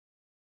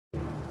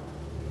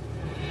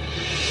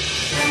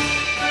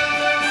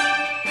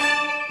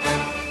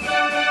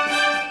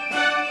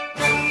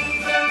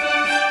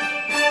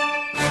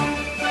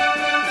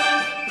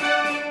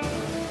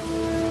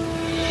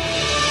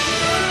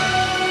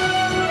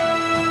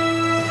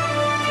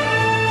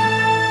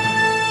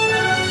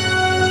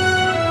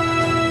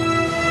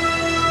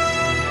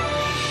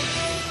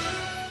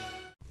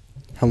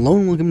Hello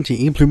and welcome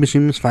to Pluribus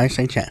Unum's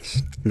Fireside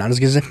Chats. Not as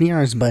good as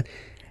FDR's, but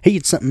hey,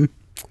 it's something.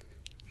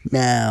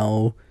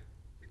 Now,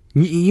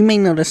 you may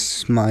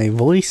notice my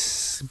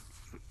voice,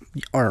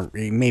 or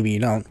maybe you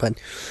don't, but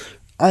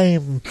I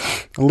am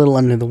a little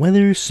under the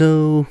weather,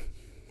 so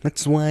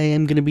that's why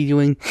I'm going to be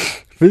doing,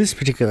 for this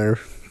particular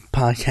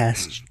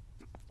podcast,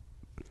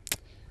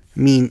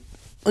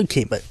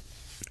 okay, but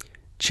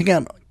check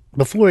out,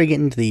 before I get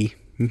into the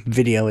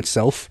video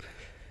itself,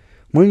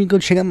 why don't you go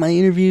check out my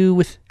interview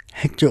with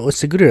Hector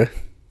Osagura.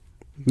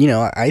 You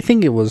know, I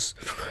think it was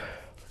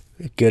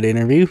a good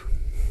interview.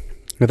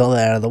 With all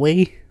that out of the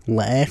way,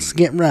 let's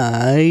get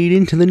right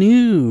into the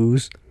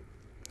news.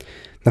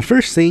 The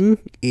first thing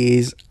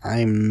is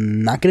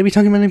I'm not going to be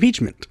talking about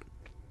impeachment.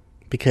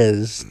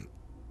 Because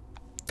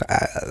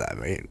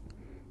I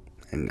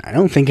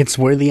don't think it's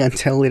worthy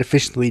until it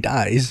officially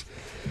dies.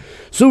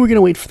 So we're going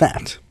to wait for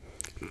that.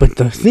 But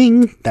the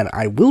thing that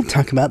I will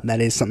talk about, that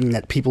is something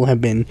that people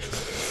have been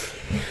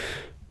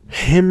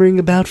hammering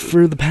about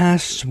for the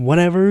past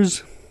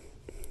whatevers.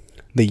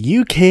 The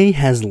UK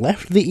has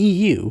left the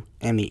EU,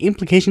 and the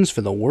implications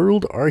for the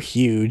world are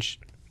huge.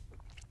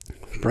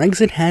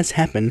 Brexit has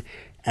happened.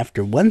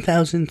 After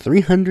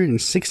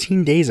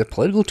 1,316 days of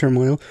political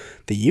turmoil,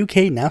 the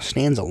UK now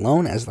stands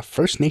alone as the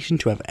first nation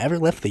to have ever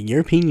left the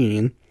European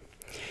Union.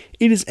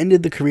 It has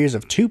ended the careers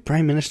of two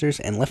prime ministers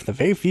and left the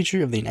very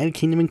future of the United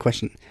Kingdom in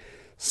question.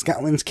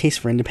 Scotland's case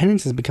for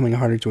independence is becoming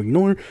harder to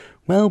ignore,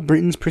 while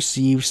Britain's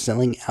perceived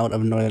selling out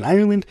of Northern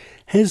Ireland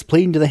has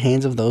played into the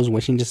hands of those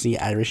wishing to see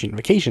Irish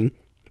unification.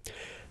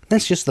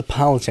 That's just the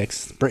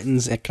politics.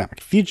 Britain's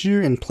economic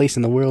future and place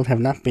in the world have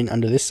not been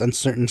under this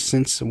uncertain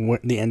since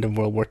the end of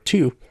World War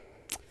II.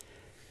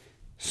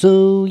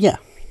 So, yeah.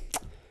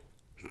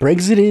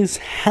 Brexit is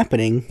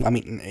happening.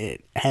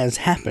 It has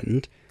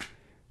happened.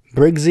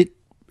 Brexit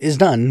is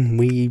done.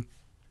 We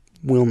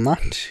will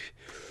not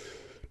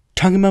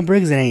talk about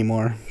Brexit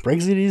anymore.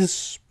 Brexit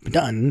is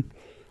done.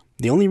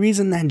 The only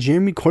reason that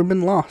Jeremy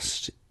Corbyn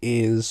lost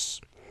is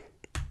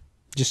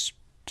just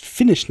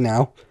finished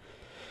now.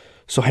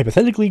 So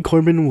hypothetically,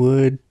 Corbyn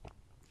would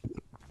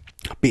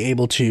be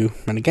able to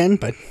run again,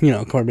 but,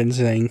 Corbyn's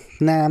saying,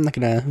 nah, I'm not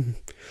gonna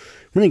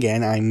run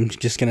again, I'm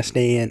just gonna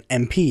stay an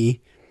MP,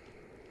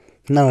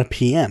 not a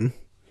PM.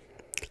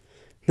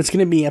 That's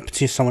gonna be up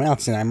to someone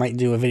else, and I might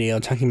do a video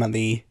talking about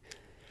the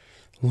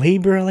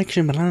Labour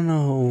election, but I don't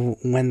know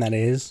when that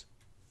is.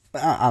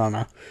 I don't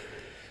know.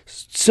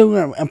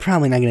 So I'm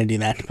probably not going to do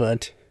that,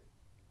 but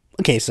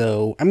okay,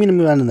 so I'm going to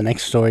move on to the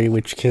next story,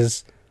 which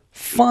is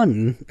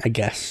fun, I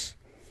guess.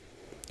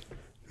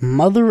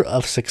 Mother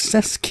of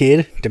success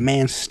kid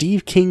demands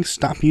Steve King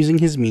stop using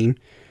his meme.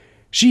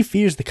 She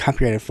fears the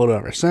copyrighted photo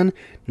of her son,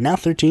 now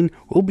 13,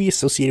 will be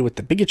associated with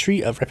the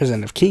bigotry of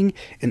Representative King,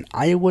 an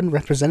Iowan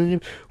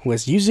representative who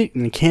has used it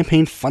in a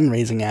campaign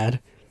fundraising ad.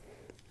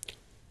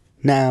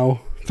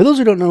 Now, for those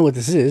who don't know what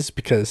this is,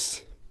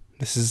 because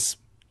this is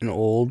an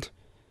old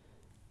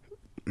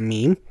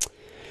meme.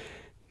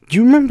 Do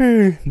you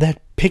remember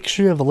that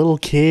picture of a little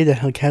kid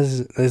that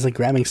is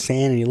grabbing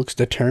sand and he looks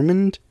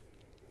determined?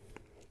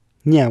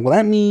 Yeah, well,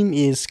 that meme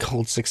is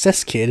called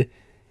Success Kid,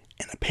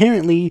 and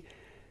apparently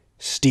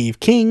Steve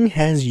King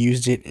has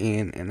used it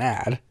in an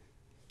ad.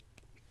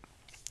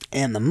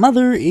 And the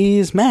mother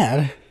is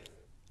mad.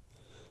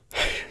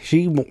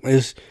 She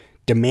is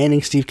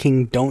demanding Steve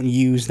King don't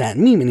use that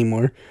meme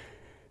anymore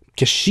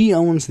because she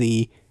owns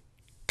the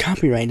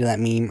copyright to that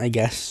meme, I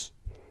guess.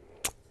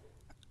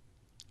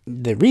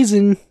 The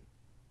reason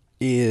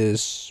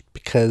is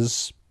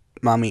because,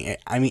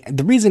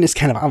 the reason is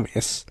kind of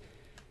obvious.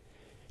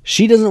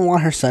 She doesn't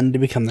want her son to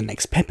become the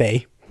next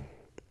Pepe.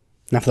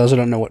 Now, for those who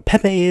don't know what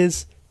Pepe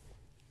is,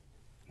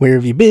 where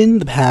have you been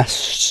the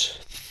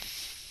past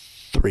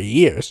 3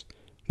 years?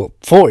 Well,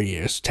 4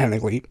 years,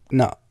 technically.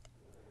 No.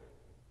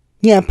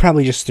 Yeah,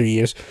 probably just 3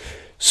 years.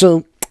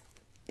 So,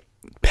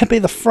 Pepe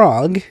the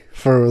Frog,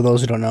 for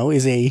those who don't know,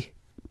 is a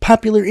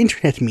popular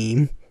internet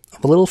meme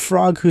of a little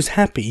frog who's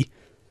happy.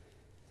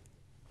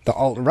 The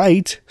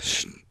alt-right,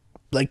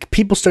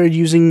 people started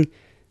using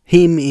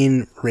him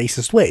in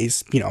racist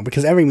ways,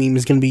 because every meme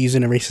is going to be used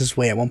in a racist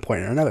way at one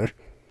point or another.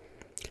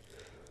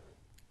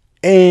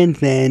 And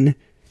then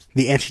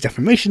the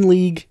Anti-Defamation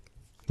League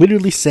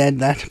literally said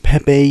that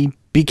Pepe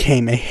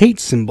became a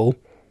hate symbol.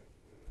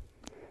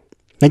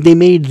 Like, they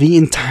made the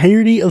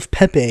entirety of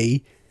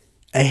Pepe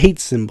a hate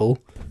symbol,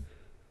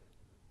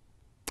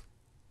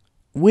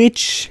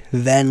 which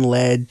then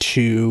led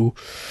to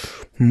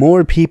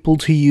more people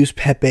to use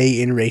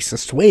Pepe in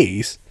racist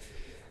ways.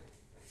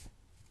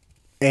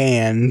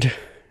 And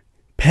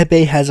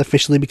Pepe has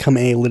officially become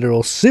a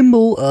literal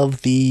symbol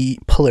of the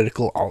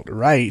political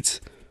alt-right.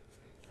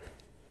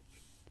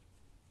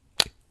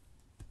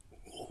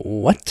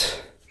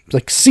 What?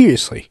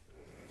 Seriously?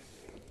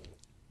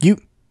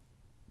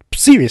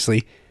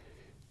 Seriously?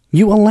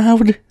 You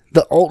allowed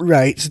the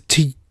alt-right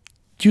to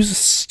use a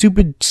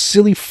stupid,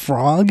 silly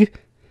frog?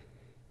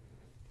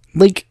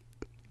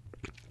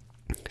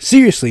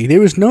 Seriously,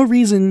 there was no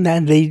reason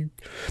that they...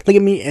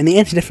 and the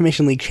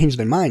Anti-Defamation League changed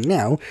their mind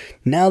now.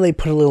 Now they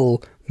put a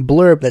little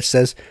blurb that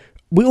says,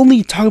 we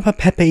only talk about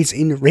Pepes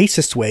in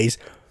racist ways.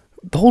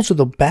 Those are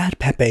the bad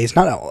Pepes,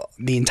 not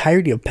the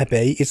entirety of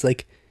Pepe. It's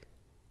like,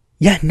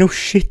 yeah, no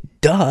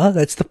shit, duh.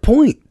 That's the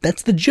point.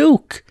 That's the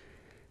joke.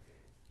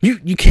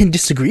 You can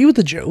disagree with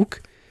the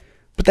joke,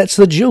 but that's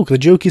the joke. The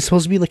joke is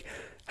supposed to be like,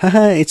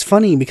 haha, it's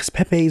funny because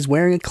Pepe is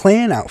wearing a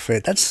Klan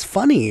outfit. That's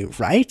funny,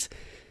 right?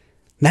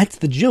 That's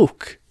the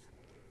joke.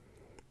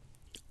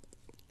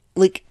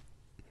 Like,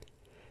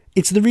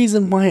 it's the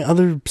reason why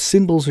other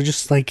symbols are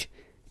just like,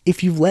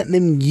 if you let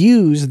them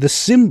use the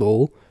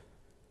symbol,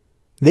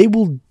 they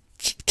will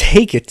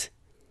take it.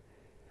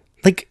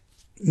 Like,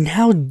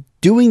 now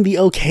doing the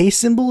OK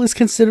symbol is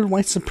considered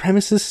white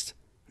supremacist.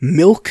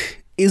 Milk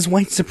is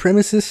white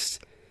supremacist.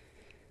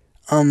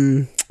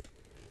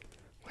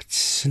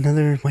 What's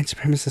another white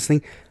supremacist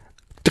thing?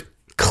 The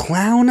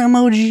clown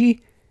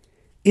emoji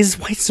is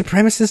white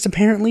supremacist,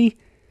 apparently.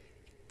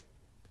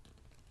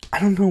 I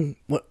don't know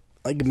what,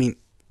 like, I mean,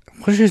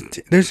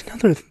 there's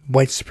another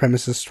white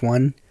supremacist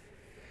one.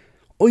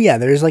 Oh yeah,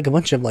 there's like a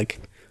bunch of like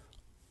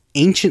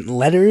ancient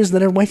letters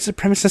that are white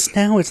supremacist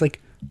now. It's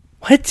like,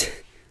 what?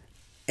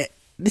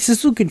 This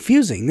is so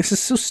confusing. This is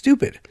so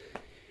stupid.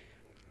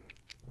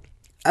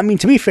 I mean,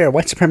 to be fair,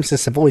 white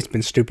supremacists have always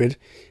been stupid.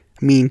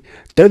 I mean,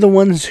 they're the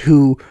ones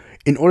who,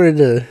 in order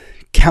to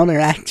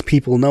counteract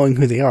people knowing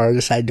who they are,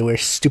 decide to wear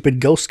stupid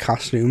ghost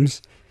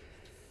costumes.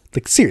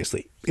 Like,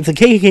 seriously, if the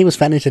KKK was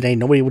founded today,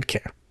 nobody would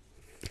care.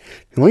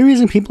 The only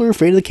reason people are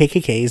afraid of the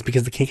KKK is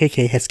because the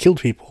KKK has killed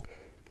people.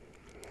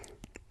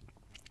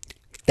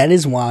 That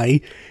is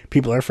why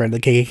people are afraid of the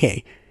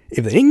KKK.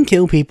 If they didn't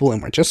kill people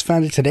and were just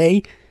founded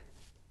today,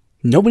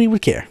 nobody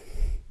would care.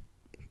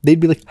 They'd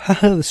be like,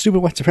 haha, the stupid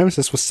white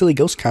supremacists with silly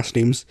ghost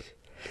costumes.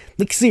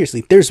 Like,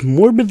 seriously, there's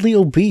morbidly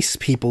obese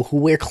people who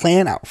wear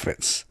Klan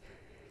outfits.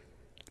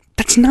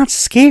 That's not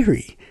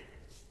scary.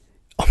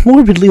 A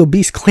morbidly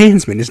obese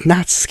Klansman is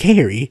not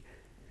scary.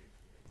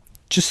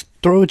 Just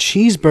throw a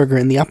cheeseburger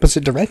in the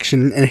opposite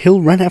direction and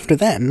he'll run after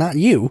that, not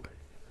you.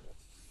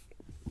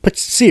 But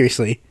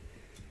seriously,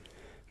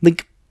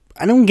 like,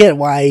 I don't get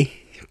why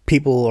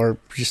people are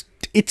just,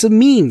 it's a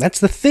meme,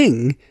 that's the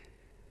thing.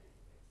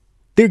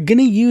 They're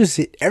gonna use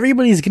it,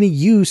 everybody's gonna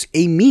use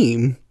a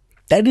meme.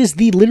 That is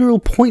the literal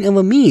point of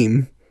a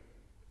meme.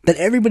 That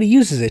everybody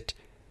uses it.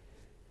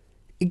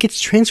 It gets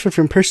transferred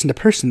from person to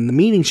person. The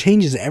meaning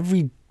changes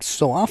every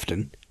so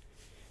often.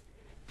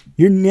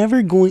 You're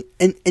never going,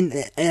 and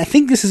I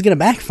think this is gonna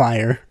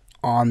backfire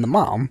on the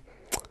mom.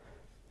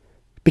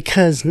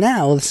 Because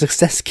now the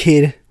Success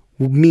Kid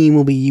meme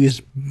will be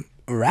used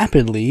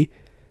rapidly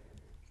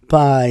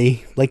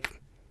by, like,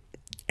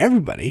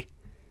 everybody.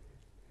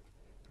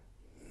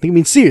 I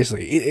mean,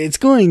 seriously, it's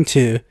going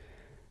to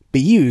be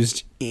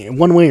used in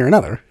one way or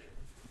another.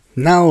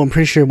 Now I'm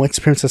pretty sure white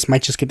supremacists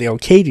might just get the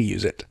okay to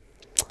use it.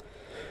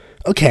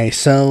 Okay,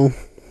 so,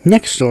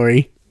 next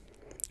story.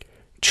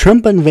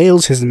 Trump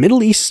unveils his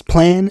Middle East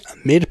plan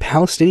amid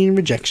Palestinian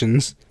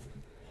rejections.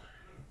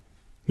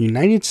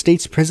 United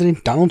States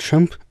President Donald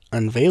Trump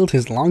unveiled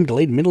his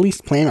long-delayed Middle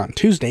East plan on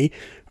Tuesday,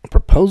 a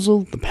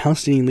proposal the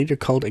Palestinian leader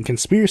called a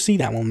conspiracy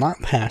that will not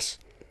pass.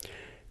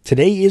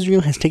 Today,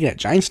 Israel has taken a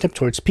giant step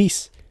towards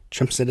peace,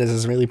 Trump said as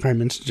Israeli Prime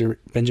Minister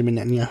Benjamin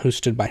Netanyahu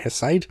stood by his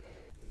side.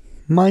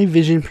 My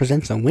vision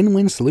presents a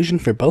win-win solution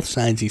for both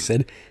sides, he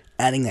said,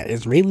 adding that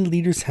Israeli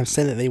leaders have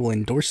said that they will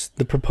endorse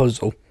the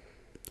proposal.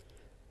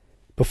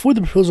 Before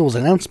the proposal was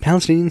announced,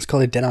 Palestinians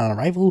called it dead on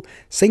arrival,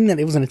 saying that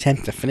it was an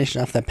attempt to finish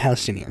off the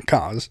Palestinian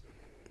cause.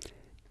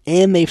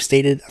 And they've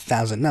stated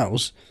 1,000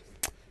 no's.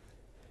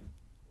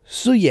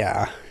 So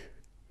yeah,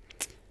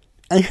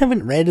 I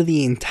haven't read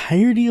the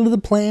entirety of the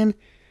plan,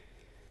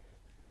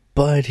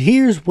 but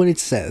here's what it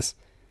says.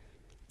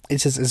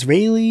 It says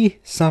Israeli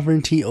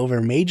sovereignty over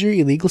major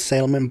illegal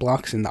settlement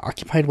blocks in the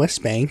occupied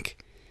West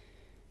Bank,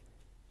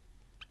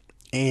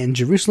 and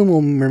Jerusalem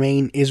will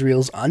remain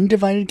Israel's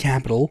undivided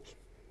capital,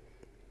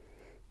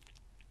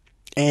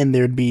 and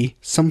there'd be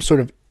some sort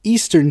of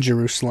Eastern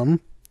Jerusalem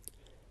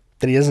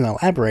that he doesn't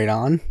elaborate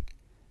on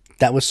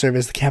that would serve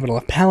as the capital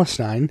of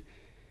Palestine.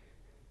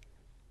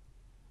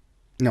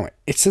 No,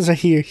 it says right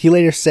here, he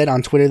later said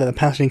on Twitter that the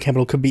Palestinian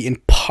capital could be in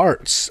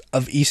parts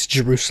of East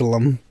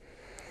Jerusalem.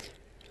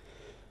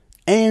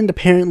 And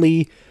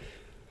apparently,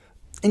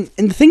 and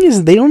the thing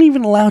is, they don't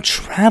even allow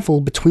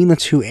travel between the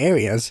two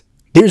areas.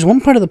 There's one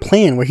part of the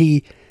plan where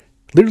he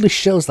literally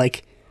shows,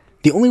 like,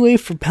 the only way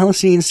for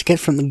Palestinians to get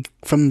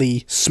from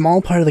the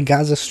small part of the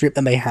Gaza Strip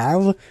that they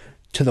have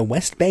to the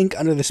West Bank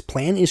under this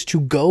plan is to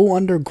go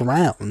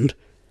underground.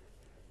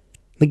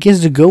 Like,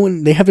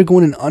 they have to go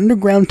in an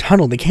underground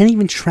tunnel. They can't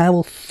even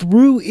travel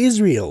through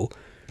Israel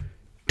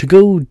to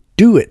go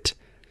do it.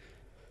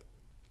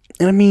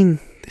 And I mean,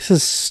 this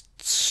is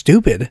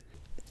stupid.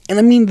 And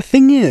I mean, the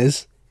thing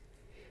is,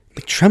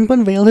 like, Trump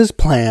unveiled his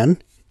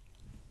plan.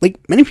 Like,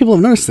 many people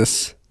have noticed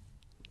this.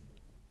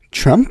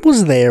 Trump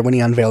was there when he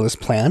unveiled his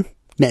plan.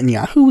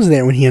 Netanyahu was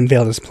there when he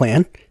unveiled his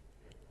plan.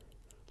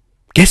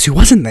 Guess who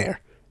wasn't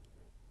there?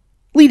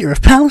 Leader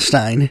of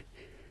Palestine.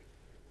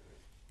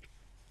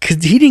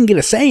 Because he didn't get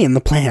a say in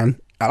the plan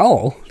at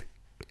all.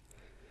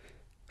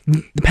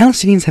 The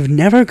Palestinians have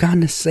never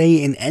gotten a say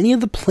in any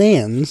of the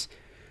plans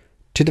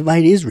to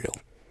divide Israel.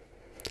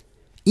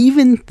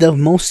 Even the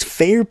most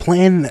fair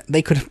plan that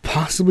they could have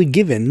possibly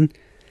given,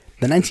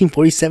 the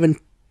 1947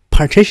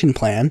 partition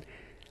plan,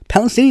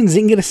 Palestinians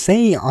didn't get a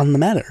say on the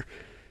matter.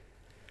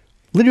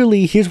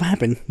 Literally, here's what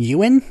happened.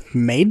 UN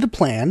made the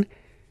plan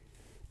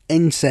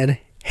and said,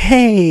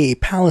 "Hey,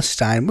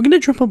 Palestine, we're gonna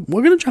drop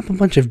a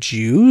bunch of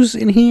Jews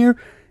in here.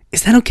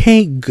 Is that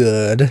okay?"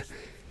 Good.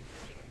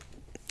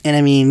 And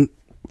I mean,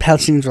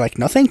 Palestinians were like,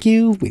 "No, thank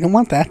you. We don't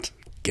want that.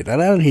 Get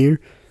that out of here.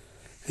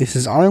 This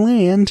is our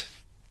land."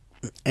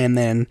 And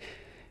then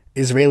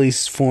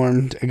Israelis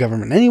formed a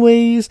government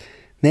anyways.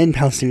 Then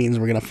Palestinians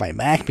were gonna fight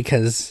back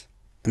because,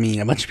 I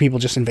mean, a bunch of people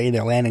just invaded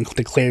their land and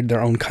declared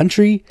their own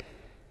country.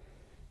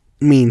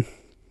 I mean,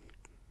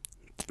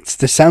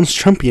 this sounds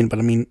Trumpian, but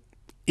I mean,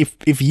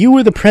 if you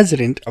were the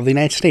president of the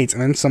United States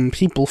and then some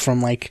people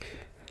from, like,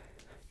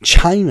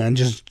 China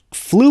just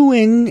flew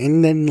in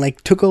and then,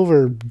 like, took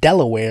over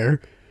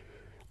Delaware,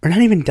 or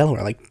not even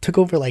Delaware, like, took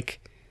over, like,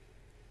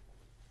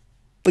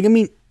 I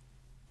mean,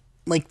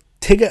 like,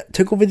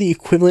 took over the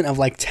equivalent of,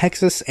 like,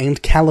 Texas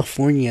and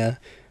California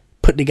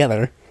put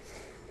together,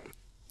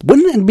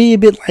 wouldn't it be a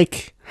bit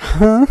like,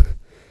 huh?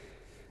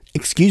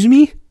 Excuse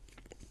me?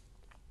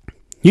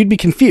 You'd be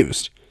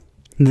confused.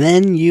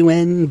 Then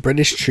UN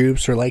British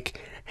troops were like,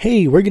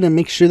 "Hey, we're going to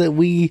make sure that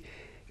we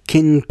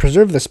can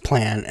preserve this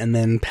plan." And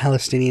then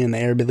Palestinian and the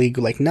Arab League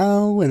were like,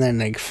 "No." And then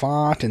they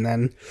fought. And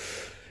then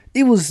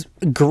it was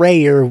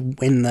grayer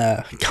when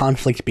the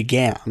conflict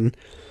began.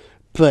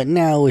 But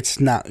now it's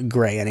not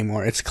gray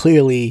anymore. It's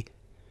clearly,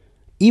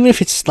 even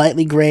if it's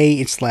slightly gray,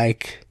 it's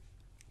like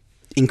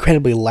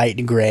incredibly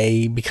light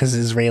gray because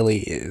Israeli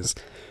is.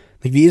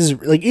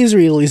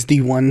 Israel is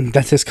the one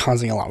that is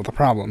causing a lot of the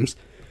problems.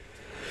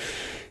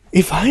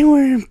 If I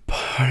were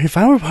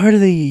part of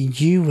the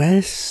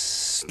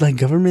U.S. like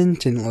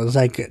government and was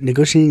like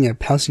negotiating a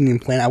Palestinian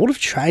plan, I would have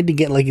tried to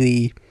get like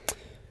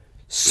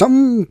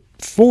some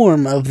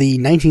form of the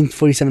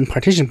 1947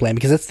 partition plan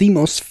because that's the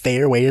most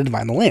fair way to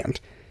divide the land.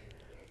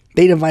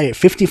 They divide it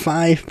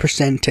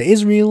 55% to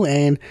Israel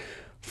and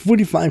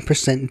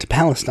 45% to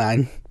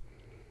Palestine.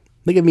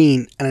 Like, I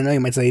mean, and I know you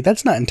might say,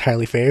 that's not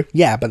entirely fair.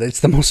 Yeah, but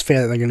it's the most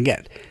fair that they're going to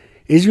get.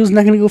 Israel's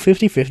not going to go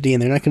 50-50,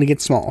 and they're not going to get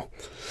small.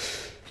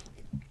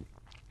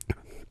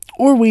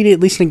 Or we'd at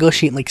least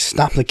negotiate, like,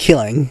 stop the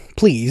killing,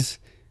 please.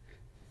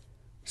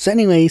 So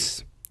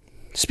anyways,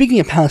 speaking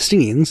of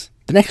Palestinians,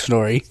 the next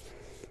story.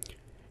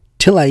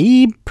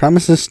 Tlaib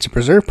promises to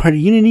preserve party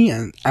unity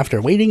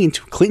after wading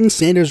into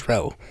Clinton-Sanders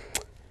row.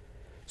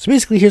 So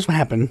basically, here's what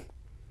happened.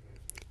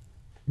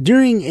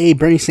 During a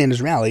Bernie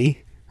Sanders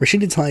rally,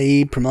 Rashida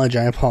Tlaib, Pramila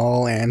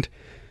Jayapal, and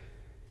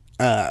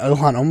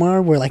Ilhan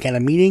Omar were like at a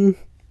meeting,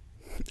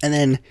 and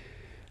then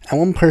at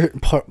one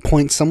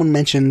point someone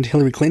mentioned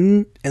Hillary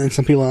Clinton, and then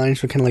some people in the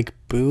audience were kind of like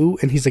boo,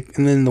 and he's like,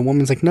 and then the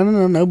woman's like,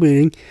 no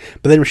booing,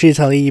 but then Rashida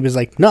Tlaib is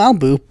like, no, I'll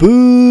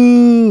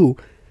boo,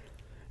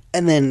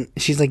 and then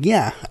she's like,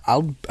 yeah,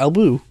 I'll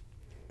boo.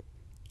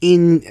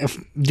 Due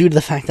to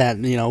the fact that,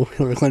 you know,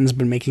 Hillary Clinton's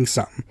been making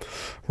some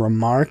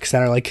remarks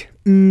that are like,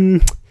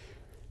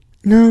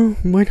 no,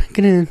 we're not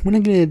gonna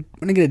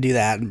do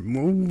that.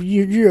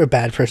 You're a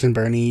bad person,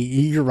 Bernie.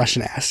 You're a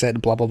Russian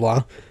asset, blah, blah,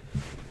 blah.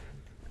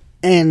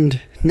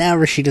 And now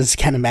Rashida's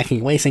kind of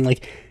backing away, saying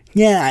like,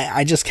 yeah,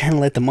 I just kind of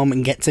let the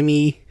moment get to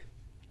me.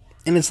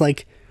 And it's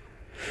like,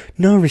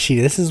 no,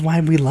 Rashida, this is why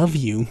we love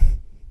you.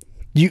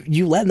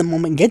 You let the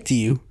moment get to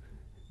you.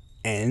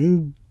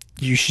 And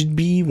you should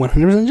be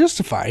 100%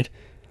 justified.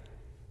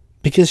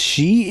 Because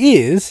she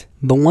is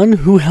the one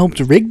who helped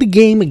rig the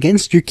game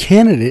against your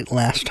candidate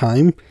last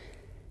time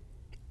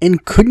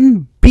and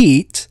couldn't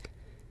beat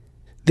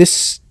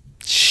this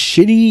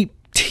shitty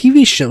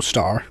TV show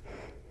star.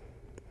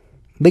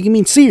 Like, I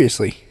mean,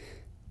 seriously.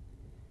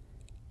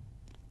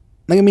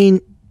 Like, I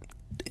mean,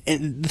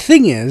 the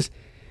thing is,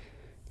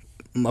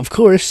 of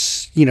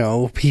course, you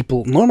know,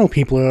 normal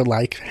people are,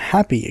 like,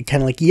 happy.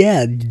 Kind of like,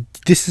 yeah,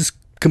 this is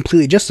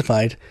completely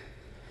justified.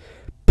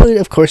 But,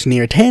 of course,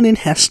 Neera Tanden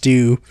has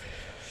to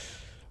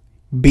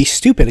be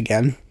stupid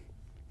again.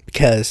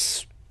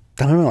 Because,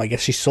 I don't know, I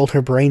guess she sold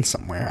her brain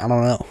somewhere. I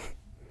don't know.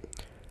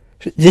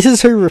 This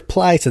is her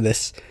reply to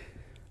this.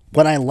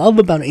 What I love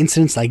about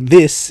incidents like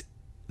this,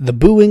 the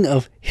booing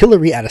of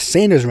Hillary at a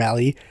Sanders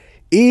rally,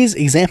 is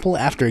example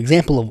after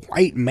example of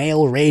white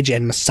male rage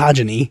and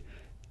misogyny.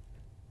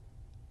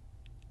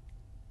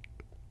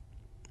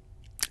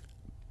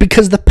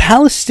 Because the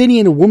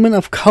Palestinian woman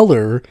of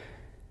color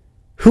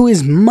who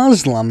is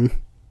Muslim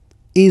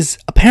is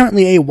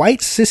apparently a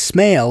white cis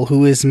male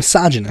who is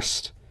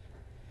misogynist.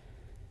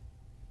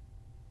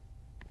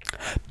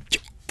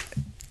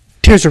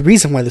 There's a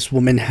reason why this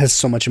woman has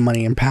so much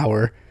money and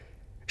power.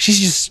 She's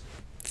just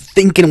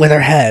thinking with her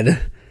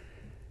head.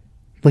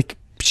 Like,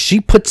 she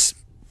puts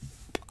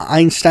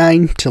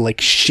Einstein to,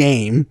 like,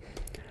 shame.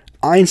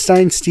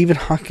 Einstein, Stephen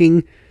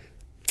Hawking,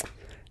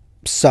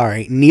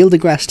 Neil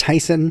deGrasse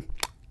Tyson.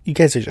 You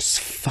guys are just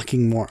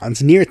fucking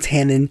morons. Neera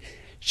Tanden,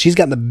 she's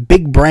got the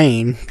big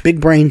brain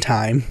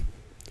time.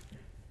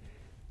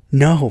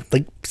 No,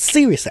 like,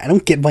 seriously, I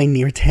don't get why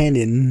Near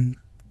Tandon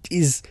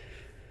is...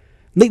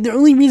 Like, the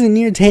only reason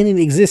Near Tandon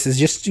exists is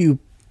just to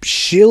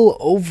shill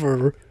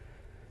over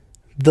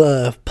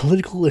the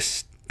political...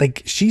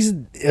 Like, she's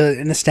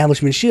an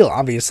establishment shill,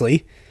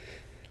 obviously.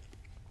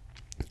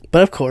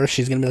 But, of course,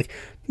 she's gonna be like,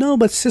 no,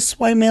 but cis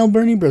white male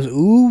Bernie bros.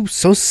 Ooh,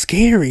 so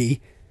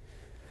scary.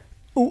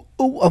 Oh,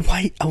 a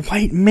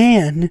white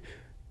man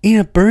in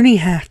a Bernie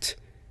hat.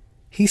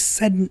 He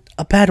said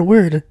a bad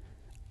word.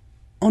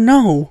 Oh,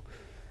 no.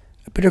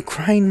 I better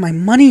cry in my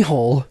money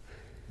hole.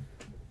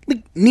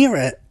 Like,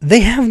 Nira,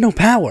 they have no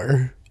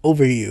power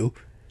over you.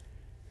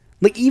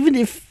 Like, even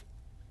if...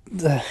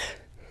 like,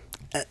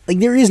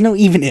 there is no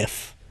even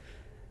if.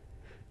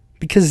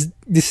 Because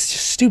this is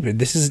just stupid.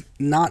 This is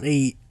not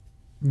a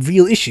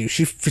real issue.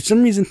 She, for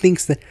some reason,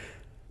 thinks that...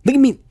 Look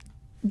at me.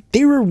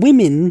 There are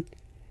women,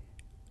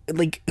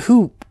 like,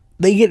 who...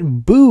 They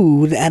get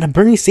booed at a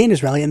Bernie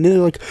Sanders rally, and they're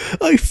like,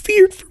 I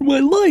feared for my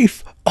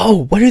life.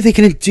 Oh, what are they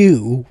going to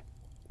do?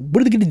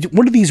 What are they going to do?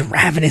 What are these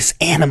ravenous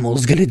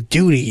animals going to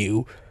do to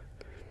you?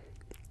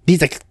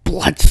 These, like,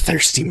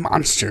 bloodthirsty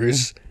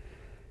monsters.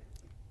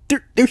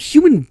 They're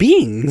human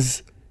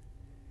beings.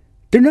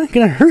 They're not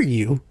going to hurt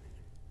you.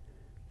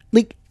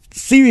 Like,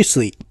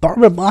 seriously,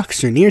 Barbara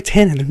Boxer, Near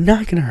Tandon, they're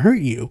not going to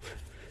hurt you.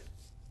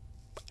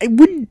 I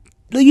wouldn't,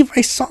 like, if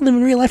I saw them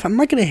in real life, I'm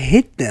not going to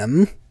hit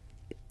them.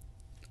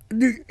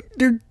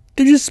 They're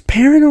just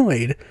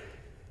paranoid.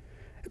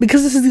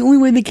 Because this is the only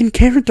way they can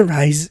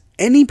characterize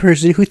any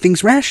person who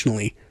thinks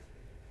rationally.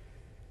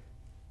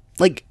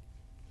 Like,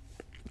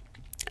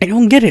 I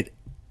don't get it.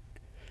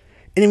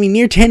 And I mean,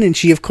 Near Tandon,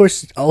 she of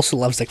course also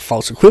loves, like,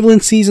 false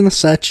equivalencies and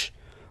such.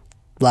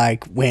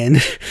 Like, when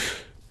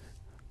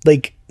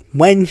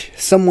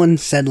someone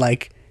said,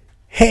 like,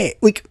 hey,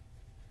 like,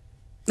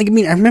 I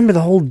mean, I remember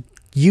the whole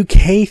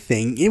UK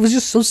thing. It was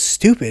just so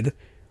stupid.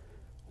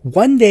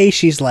 One day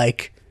she's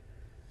like,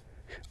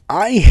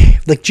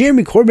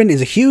 Jeremy Corbyn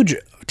is a huge,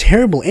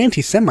 terrible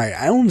anti-Semite.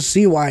 I don't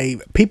see why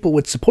people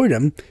would support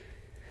him.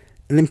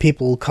 And then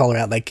people call her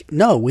out like,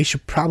 no, we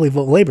should probably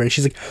vote Labour. And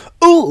she's like,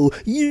 oh,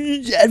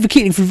 you're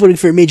advocating for voting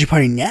for a major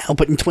party now,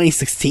 but in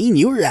 2016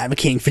 you were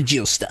advocating for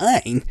Jill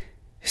Stein.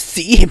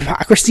 See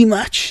hypocrisy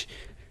much?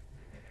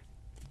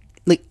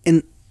 Like,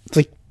 and,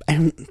 like, I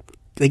don't,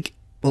 like,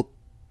 well,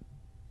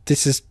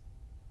 this is,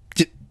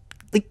 just,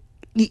 like,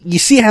 you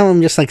see how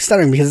I'm just, like,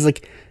 stuttering, because,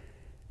 like,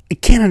 I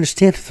can't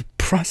understand the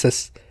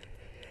process,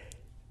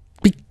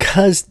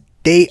 because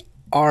they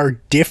are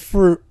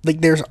different,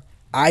 like, there's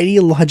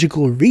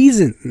ideological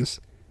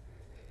reasons.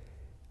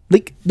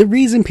 Like, the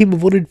reason people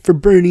voted for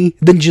Bernie,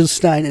 then Jill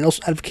Stein, and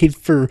also advocated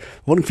for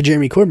voting for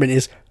Jeremy Corbyn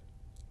is,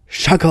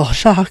 shock all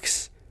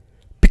shocks,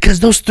 because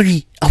those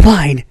three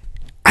align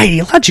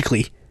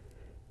ideologically.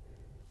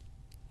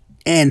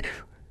 And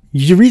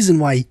the reason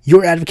why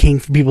you're advocating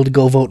for people to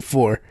go vote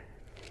for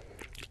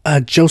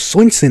Joe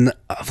Swinson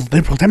of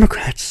Liberal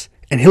Democrats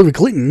and Hillary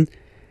Clinton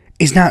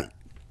is not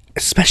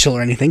special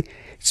or anything.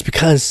 It's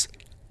because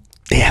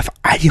they have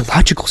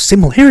ideological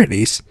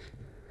similarities.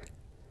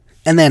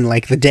 And then,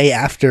 like, the day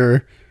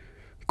after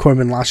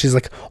Corbyn lost, she's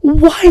like,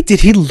 why did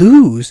he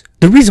lose?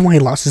 The reason why he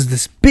lost is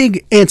this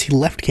big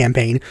anti-left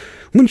campaign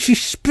when she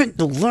spent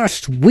the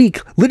last week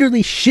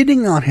literally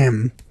shitting on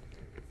him.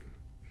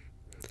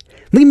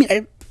 Look at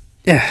me,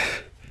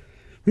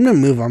 I'm gonna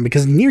move on,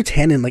 because Near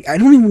Tandon, like, I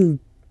don't even...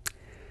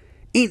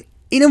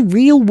 In a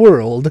real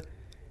world,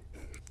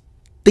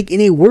 like, in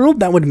a world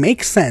that would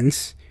make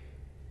sense,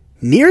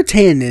 Near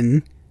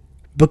Tandon,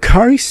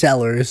 Bakari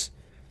Sellers,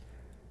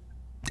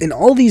 and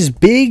all these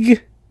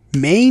big,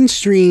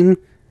 mainstream,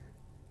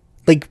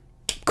 like,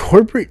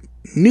 corporate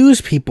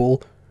news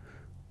people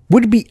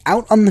would be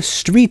out on the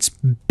streets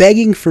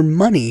begging for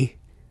money,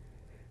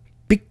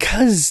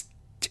 because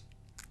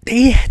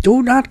they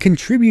do not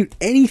contribute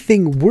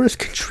anything worth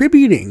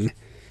contributing.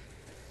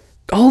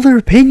 All their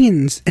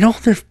opinions and all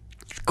their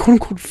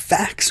quote-unquote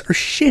facts are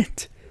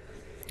shit.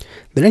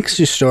 The next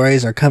two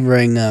stories are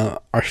covering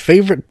our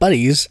favorite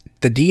buddies,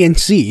 the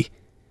DNC.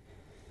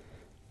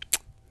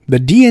 The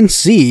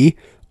DNC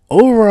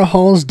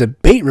overhauls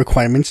debate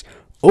requirements,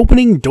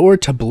 opening door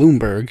to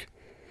Bloomberg.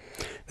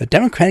 The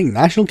Democratic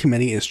National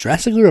Committee is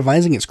drastically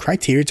revising its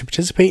criteria to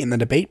participate in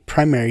the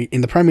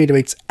primary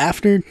debates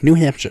after New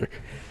Hampshire,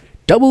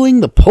 doubling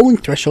the polling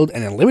threshold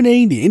and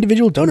eliminating the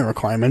individual donor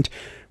requirement,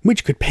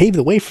 which could pave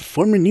the way for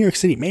former New York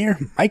City Mayor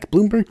Mike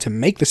Bloomberg to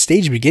make the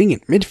stage beginning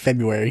in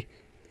mid-February.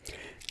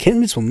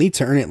 Candidates will need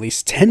to earn at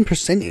least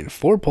 10% in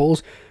 4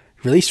 polls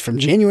released from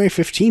January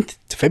 15th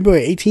to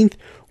February 18th,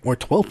 or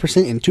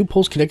 12% in 2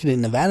 polls conducted in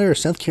Nevada or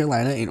South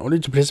Carolina in order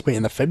to participate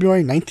in the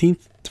February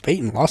 19th debate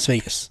in Las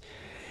Vegas.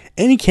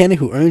 Any candidate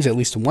who earns at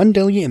least 1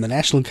 delegate in the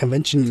national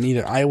convention in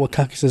either Iowa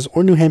caucuses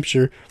or New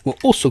Hampshire will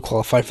also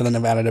qualify for the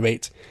Nevada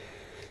debate.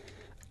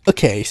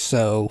 Okay,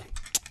 so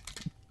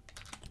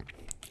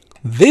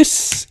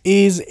this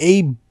is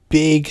a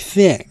big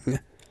thing.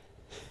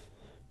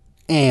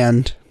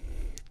 And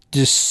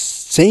just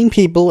same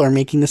people are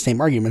making the same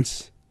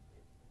arguments.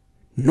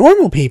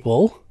 Normal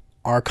people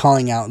are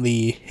calling out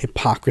the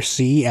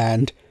hypocrisy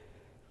and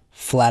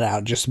flat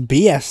out just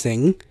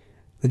BSing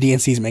the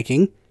DNC's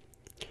making,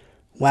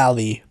 while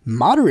the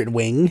moderate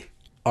wing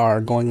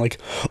are going like,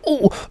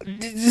 oh,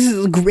 this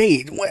is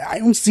great. I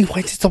don't see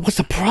what's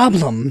the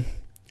problem.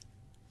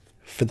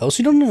 For those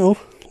who don't know,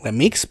 let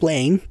me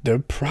explain their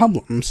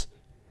problems.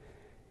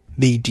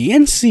 The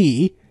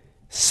DNC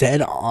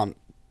said on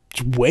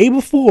way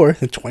before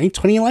the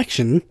 2020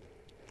 election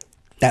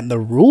that the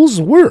rules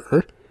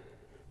were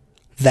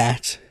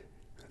that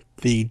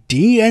the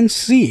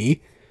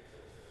DNC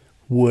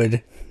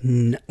would,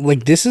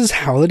 this is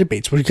how the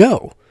debates would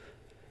go.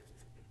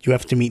 You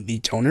have to meet the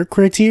donor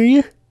criteria,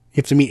 you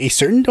have to meet a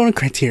certain donor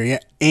criteria,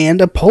 and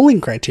a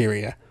polling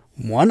criteria.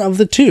 One of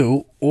the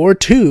two, or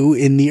two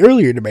in the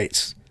earlier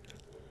debates.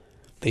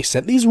 They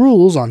set these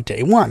rules on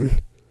day one.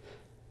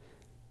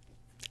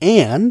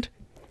 And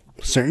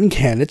certain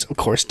candidates, of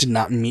course, did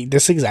not meet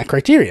this exact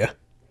criteria.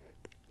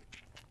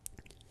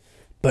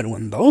 But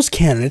when those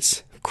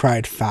candidates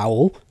cried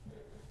foul,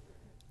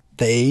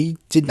 they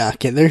did not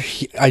get their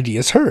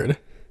ideas heard.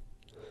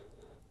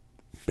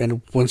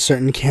 And when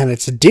certain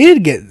candidates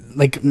did get,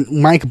 like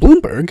Mike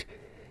Bloomberg,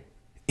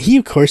 he,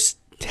 of course,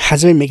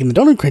 hasn't been making the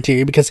donor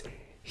criteria because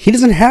he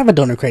doesn't have a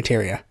donor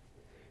criteria.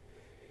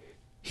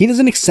 He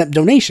doesn't accept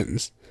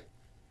donations,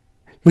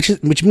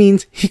 which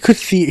means he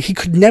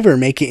could never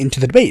make it into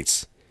the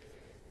debates.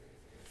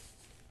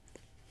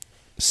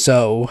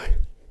 So,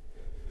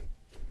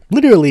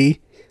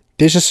 literally,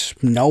 there's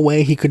just no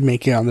way he could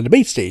make it on the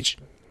debate stage.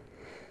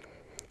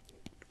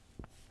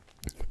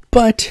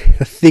 But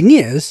the thing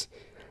is,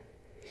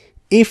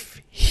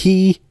 if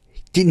he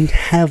didn't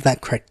have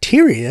that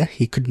criteria,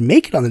 he could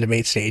make it on the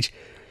debate stage,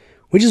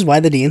 which is why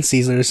the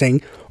DNCs are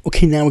saying,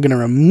 okay, now we're going to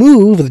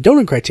remove the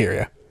donor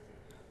criteria.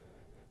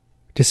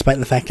 Despite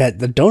the fact that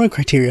the donor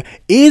criteria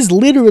is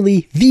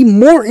literally the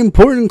more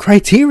important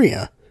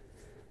criteria.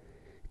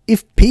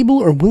 If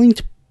people are willing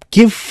to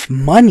give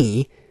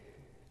money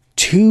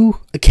to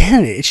a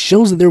candidate, it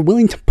shows that they're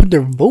willing to put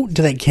their vote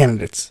to that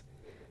candidate.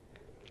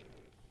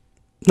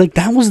 Like,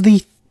 that was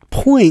the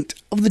point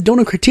of the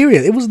donor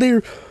criteria. It was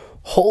their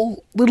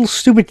whole little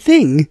stupid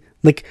thing.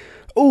 Like,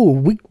 oh,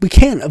 we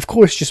can't, of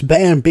course, just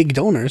ban big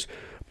donors,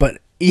 but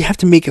you have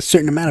to make a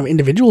certain amount of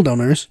individual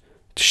donors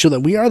to show that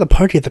we are the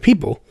party of the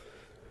people.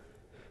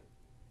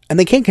 And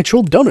they can't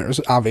control the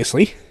donors,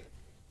 obviously.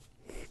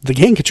 They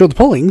can't control the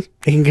polling.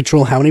 They can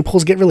control how many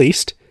polls get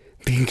released.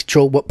 They can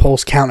control what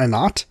polls count and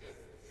not.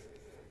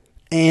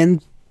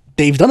 And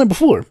they've done it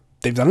before.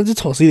 They've done it to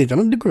Tulsi. They've done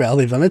it to Gravel.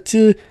 They've done it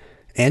to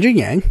Andrew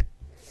Yang.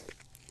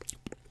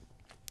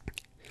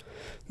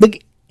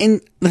 Like,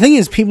 and the thing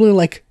is, people are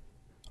like,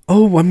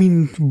 oh, I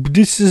mean,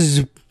 this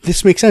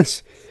makes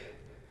sense.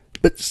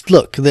 But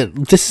look,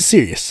 this is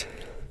serious.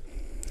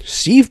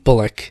 Steve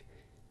Bullock,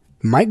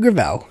 Mike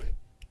Gravel,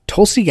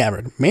 Tulsi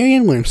Gabbard,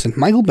 Marianne Williamson,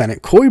 Michael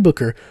Bennett, Cory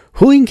Booker,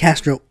 Julian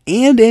Castro,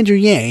 and Andrew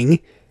Yang,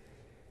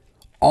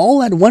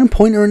 all at one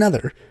point or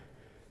another,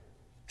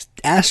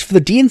 asked for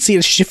the DNC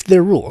to shift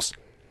their rules.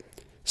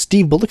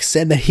 Steve Bullock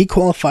said that he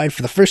qualified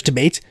for the first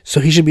debate, so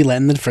he should be let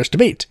in the first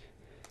debate.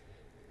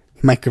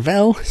 Mike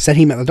Gravel said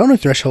he met the donor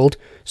threshold,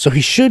 so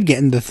he should get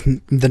in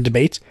the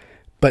debate,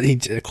 but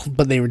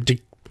they were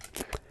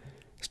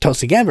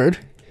Tulsi Gabbard.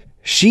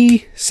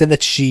 She said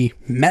that she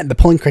met the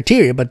polling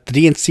criteria, but the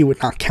DNC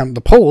would not count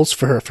the polls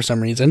for her for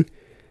some reason.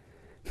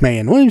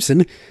 Marianne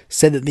Williamson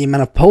said that the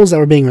amount of polls that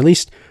were being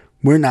released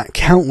were not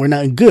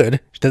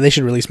good, that they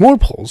should release more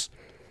polls.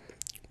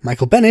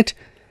 Michael Bennett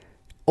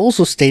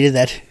also stated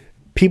that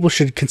people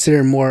should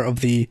consider more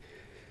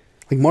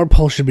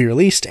polls should be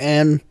released,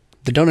 and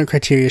the donor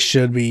criteria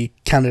should be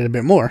counted a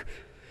bit more.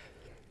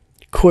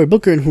 Cory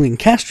Booker and Julian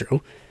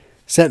Castro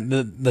said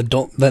that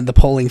the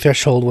polling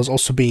threshold was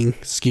also being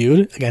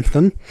skewed against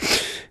them,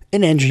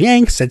 and Andrew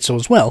Yang said so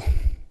as well.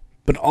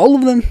 But all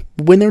of them,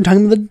 when they were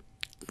talking about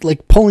the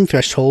polling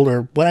threshold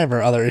or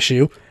whatever other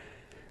issue,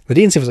 the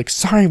DNC was like,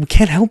 sorry, we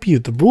can't help you.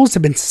 The rules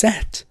have been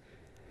set.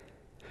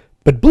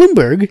 But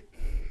Bloomberg,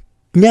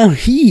 now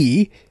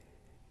he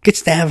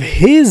gets to have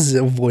his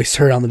voice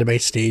heard on the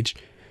debate stage.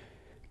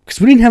 Because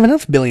we didn't have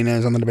enough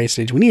billionaires on the debate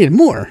stage. We needed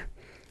more.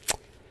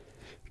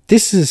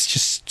 This is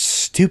just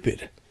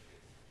stupid.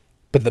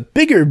 But the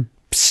bigger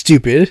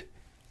stupid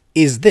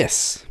is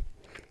this.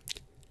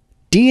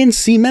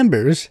 DNC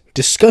members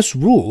discuss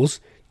rules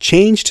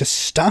changed to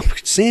stop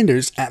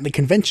Sanders at the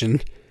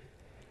convention.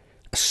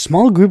 A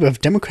small group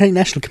of Democratic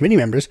National Committee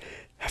members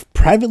have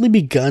privately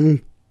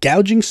begun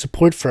gouging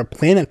support for a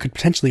plan that could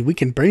potentially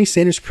weaken Bernie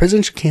Sanders'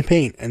 presidential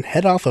campaign and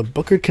head off a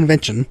Booker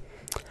convention.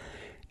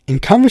 In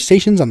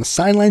conversations on the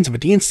sidelines of a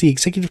DNC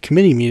executive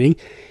committee meeting,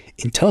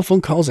 in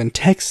telephone calls and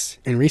texts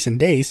in recent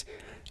days,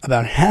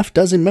 about half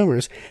dozen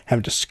members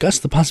have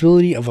discussed the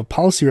possibility of a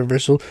policy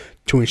reversal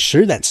to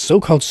ensure that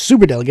so-called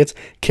superdelegates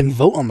can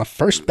vote on the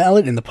first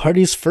ballot in the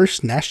party's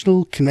first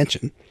national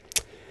convention.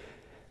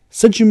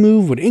 Such a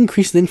move would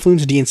increase the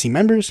influence of DNC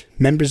members,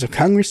 members of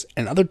Congress,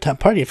 and other top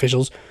party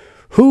officials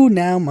who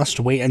now must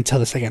wait until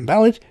the second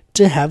ballot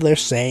to have their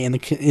say in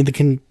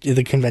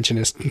the convention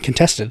is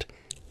contested.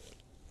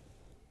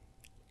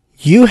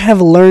 You have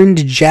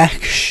learned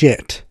jack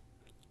shit.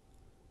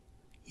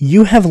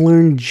 You have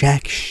learned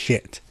jack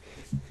shit.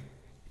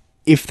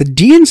 If the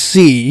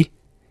DNC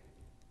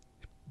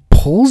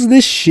pulls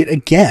this shit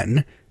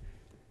again,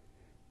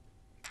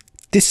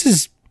 this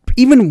is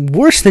even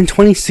worse than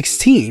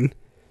 2016.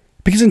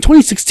 Because in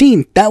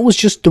 2016, that was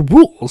just the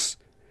rules.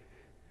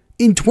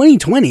 In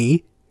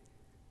 2020,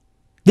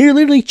 they're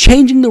literally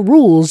changing the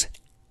rules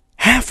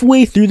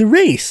halfway through the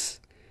race.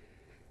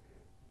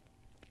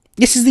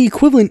 This is the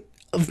equivalent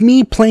of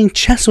me playing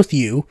chess with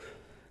you.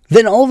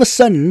 Then all of a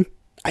sudden,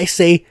 I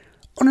say,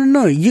 oh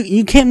no,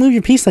 you can't move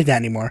your piece like that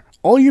anymore.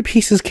 All your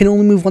pieces can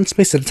only move one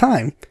space at a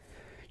time.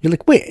 You're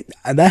like, wait,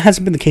 that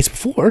hasn't been the case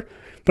before.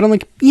 But I'm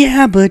like,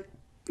 yeah, but,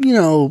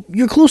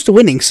 you're close to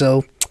winning,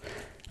 so,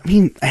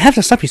 I have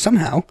to stop you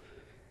somehow.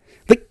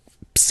 Like,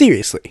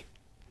 seriously.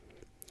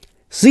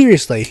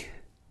 Seriously.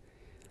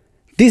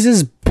 This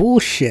is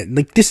bullshit.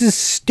 Like, this is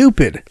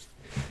stupid.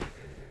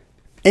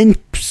 And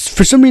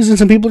for some reason,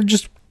 some people are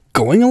just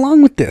going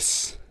along with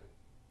this.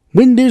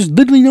 When there's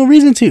literally no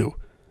reason to.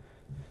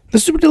 The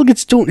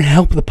superdelegates don't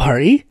help the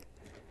party.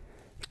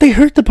 They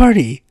hurt the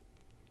party.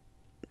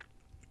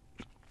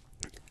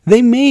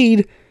 They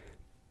made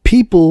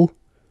people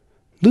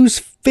lose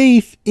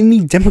faith in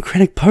the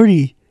Democratic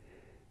Party.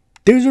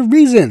 There's a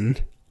reason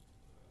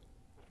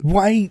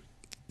why.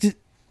 There's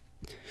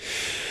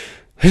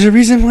a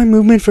reason why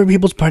Movement for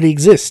People's Party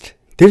exists.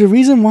 There's a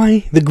reason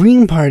why the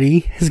Green Party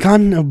has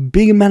gotten a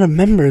big amount of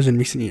members in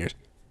recent years.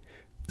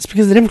 It's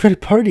because the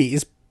Democratic Party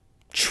is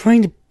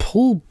trying to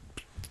pull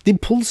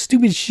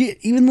stupid shit,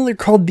 even though they're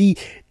called the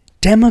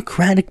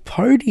Democratic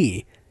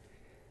Party.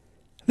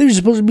 They're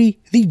supposed to be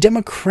the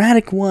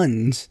Democratic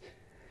ones.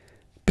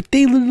 But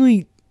they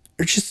literally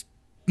are just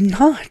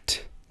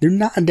not. They're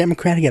not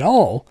democratic at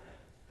all.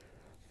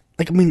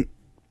 Like,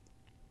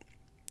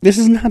 this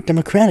is not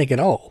democratic at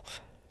all.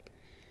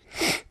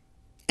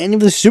 And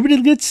if the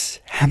superdelegates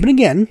happen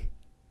again,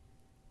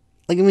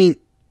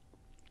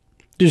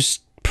 there's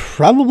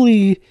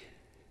probably,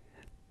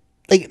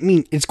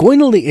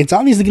 it's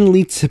obviously going to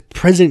lead to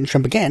President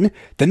Trump again.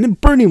 Then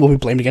Bernie will be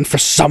blamed again for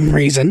some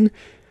reason.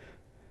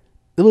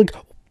 They're like,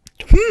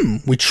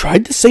 we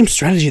tried the same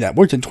strategy that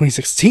worked in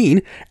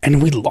 2016,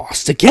 and we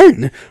lost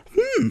again.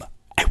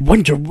 I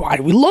wonder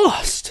why we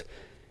lost.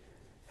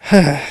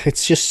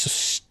 It's just so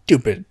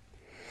stupid.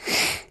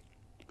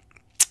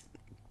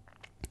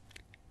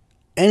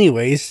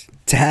 Anyways,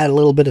 to add a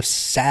little bit of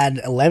sad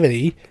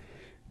levity,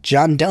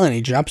 John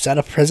Delaney drops out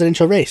of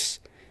presidential race.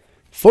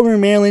 Former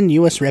Maryland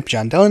U.S. Rep.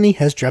 John Delaney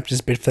has dropped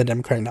his bid for the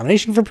Democratic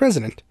nomination for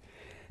president.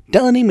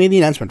 Delaney made the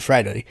announcement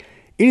Friday.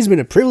 It has been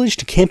a privilege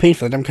to campaign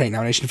for the Democratic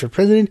nomination for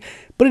president,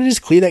 but it is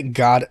clear that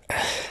God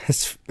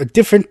has a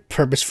different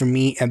purpose for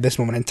me at this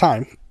moment in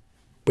time.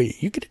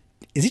 Wait,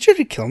 is he trying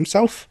to kill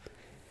himself?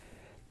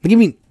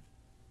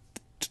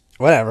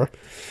 Whatever.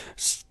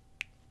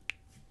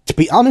 To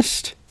be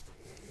honest,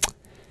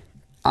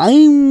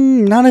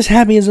 I'm not as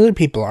happy as other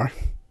people are.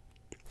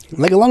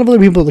 Like, a lot of other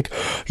people are like,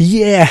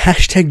 yeah,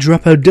 hashtag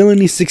dropout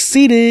Delaney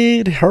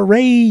succeeded,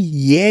 hooray,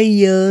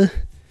 yeah.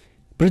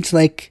 But it's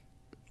like,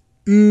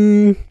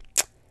 I'm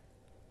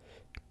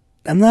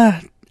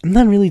not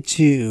really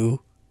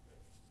too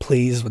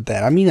pleased with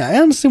that. I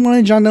honestly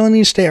wanted John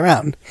Delaney to stay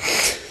around.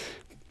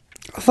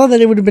 I thought that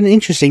it would have been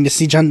interesting to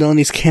see John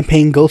Delaney's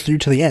campaign go through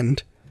to the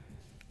end.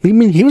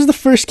 He was the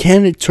first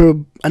candidate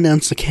to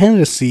announce a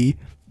candidacy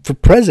for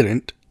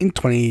president in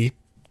he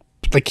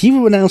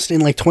announced in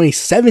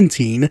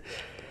 2017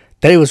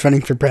 that he was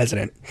running for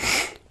president.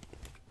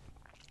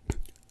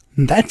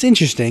 That's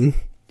interesting.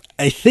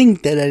 I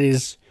think that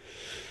is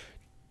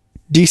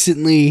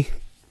decently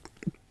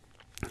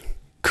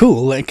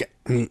cool. I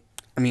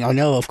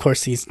know, of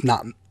course, he's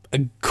not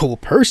a cool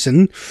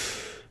person,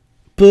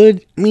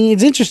 but,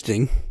 it's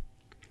interesting.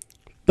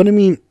 But,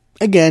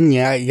 again,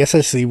 yeah, I guess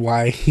I see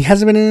why. He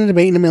hasn't been in a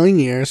debate in a million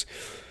years.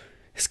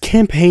 His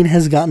campaign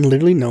has gotten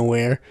literally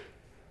nowhere.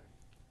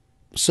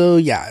 So,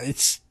 yeah,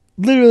 it's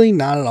literally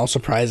not at all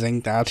surprising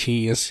that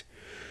he is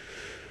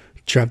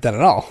dropped out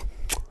at all.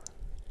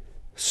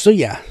 So,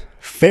 yeah,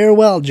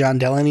 farewell, John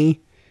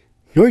Delaney.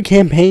 Your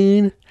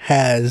campaign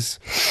has,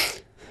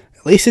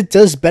 at least it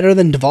does better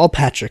than Deval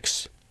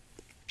Patrick's.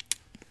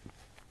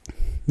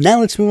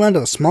 Now let's move on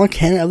to the smaller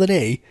candidate of the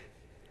day,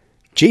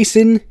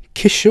 Jason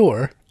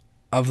Kishore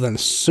of the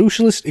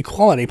Socialist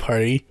Equality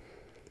Party.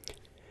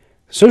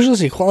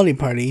 Socialist Equality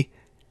Party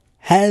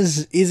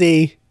is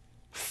a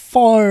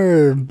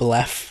far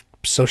left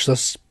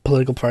socialist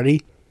political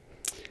party.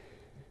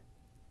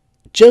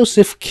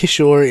 Joseph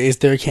Kishore is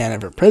their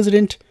candidate for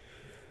president,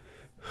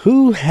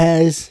 who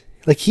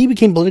he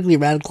became politically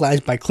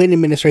radicalized by Clinton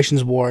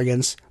administration's war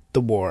against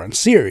the war on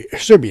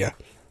Serbia.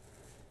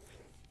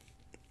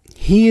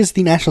 He is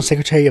the national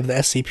secretary of the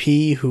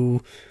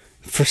SCP,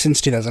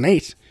 since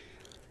 2008.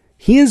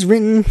 He has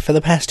written for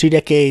the past 2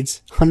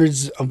 decades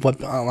hundreds of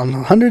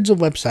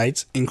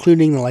websites,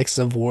 including the likes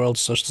of World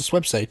Socialist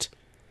website.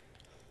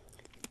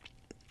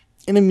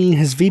 And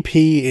his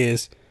VP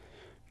is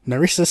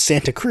Narissa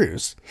Santa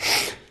Cruz.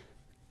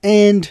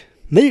 And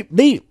they're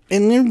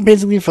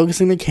basically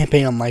focusing their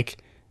campaign on, like,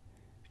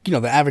 you know,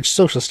 the average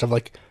social stuff,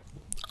 like,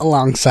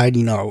 alongside,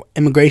 you know,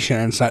 immigration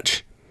and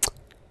such.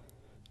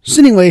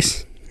 So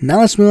anyways, now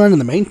let's move on to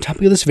the main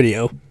topic of this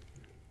video.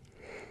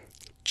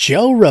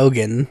 Joe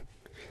Rogan.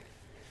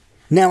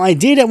 Now, I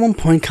did at one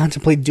point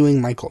contemplate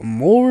doing Michael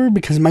Moore,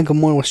 because Michael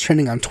Moore was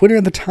trending on Twitter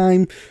at the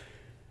time,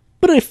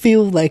 but I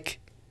feel like,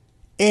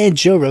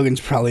 Joe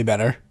Rogan's probably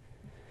better.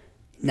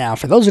 Now,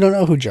 for those who don't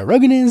know who Joe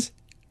Rogan is,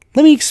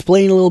 let me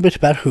explain a little bit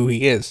about who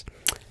he is.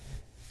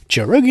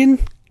 Joe Rogan.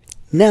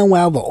 Now,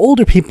 while the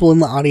older people in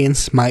the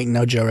audience might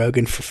know Joe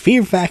Rogan for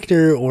Fear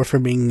Factor or for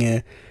being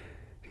a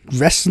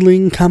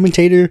wrestling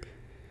commentator,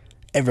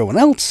 everyone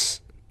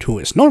else, who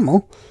is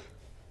normal,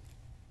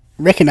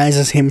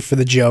 recognizes him for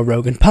the Joe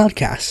Rogan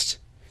podcast.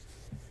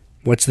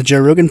 What's the Joe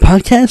Rogan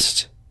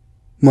podcast?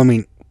 Well, I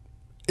mean,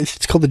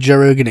 it's called the Joe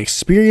Rogan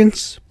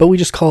Experience, but we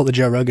just call it the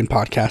Joe Rogan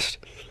podcast.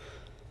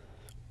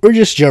 Or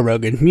just Joe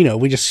Rogan. You know,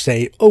 we just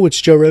say, oh, it's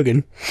Joe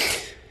Rogan.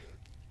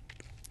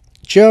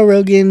 Joe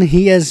Rogan,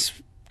 he has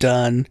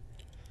done...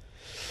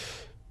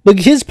 Like,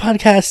 his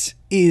podcast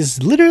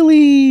is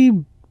literally...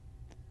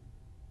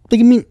 Like,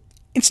 I mean,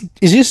 it's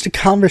just a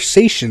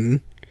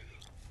conversation.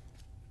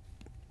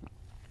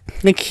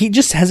 Like, he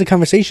just has a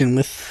conversation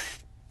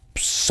with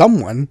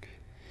someone.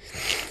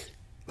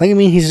 Like, I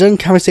mean, he's done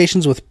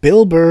conversations with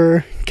Bill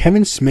Burr,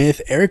 Kevin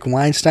Smith, Eric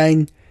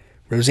Weinstein,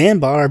 Roseanne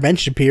Barr, Ben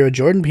Shapiro,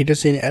 Jordan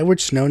Peterson,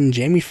 Edward Snowden,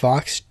 Jamie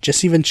Foxx,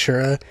 Jesse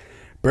Ventura,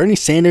 Bernie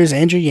Sanders,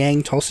 Andrew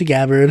Yang, Tulsi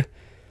Gabbard,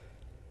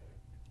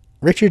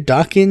 Richard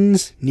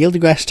Dawkins, Neil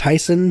deGrasse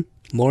Tyson,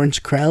 Lawrence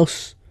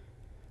Krauss,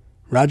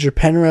 Roger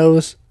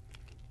Penrose,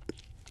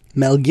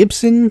 Mel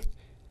Gibson,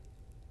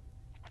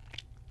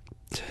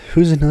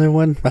 who's another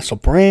one? Russell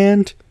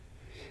Brand.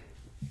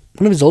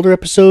 One of his older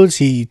episodes,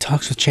 he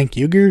talks with Cenk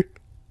Uygur.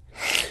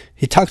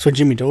 He talks with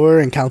Jimmy Dore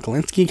and Cal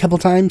Kalinske a couple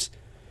times.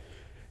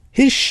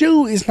 His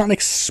show is not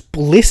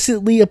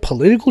explicitly a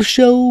political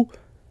show,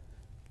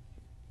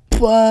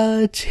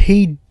 but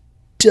he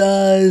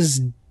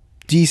does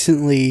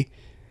decently...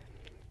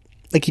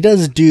 Like, he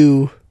does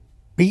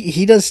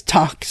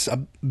talk a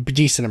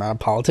decent amount of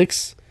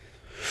politics.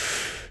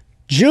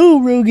 Joe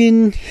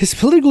Rogan, his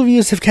political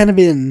views have kind of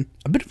been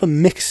a bit of a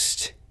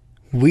mixed,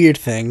 weird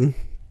thing.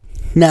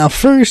 Now,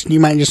 first, you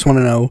might just want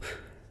to know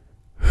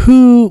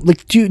who,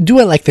 like, do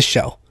I like the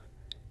show?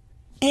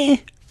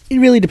 It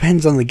really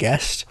depends on the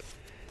guest.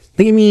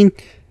 Like, I mean,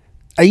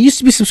 I used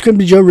to be subscribed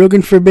to Joe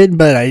Rogan for a bit,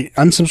 but I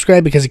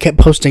unsubscribed because he kept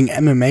posting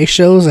MMA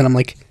shows, and I'm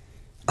like,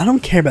 I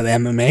don't care about the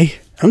MMA.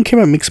 I don't care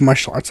about mixed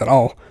martial arts at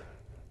all.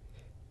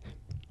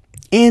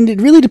 And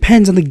it really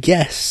depends on the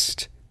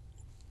guest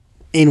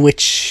in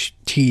which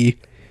he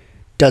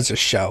does a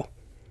show.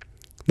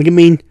 Like, I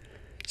mean,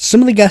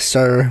 some of the guests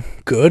are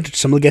good,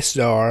 some of the guests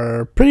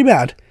are pretty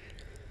bad.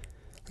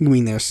 I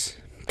mean, there's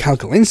Cal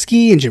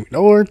Kalinske and Jimmy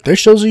Dore. Their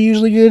shows are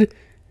usually good.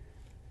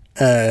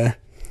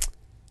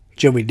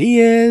 Joey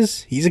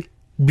Diaz, he's a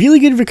really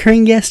good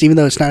recurring guest, even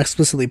though it's not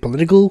explicitly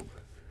political.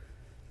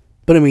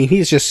 But, I mean,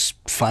 he's just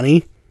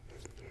funny.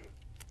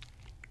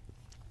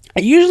 I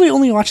usually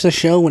only watch the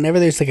show whenever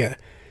there's, like, a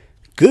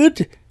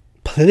good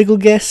political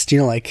guest. You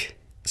know, like,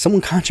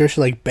 someone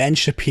controversial like Ben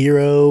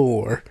Shapiro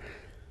or...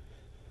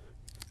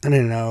 I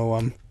don't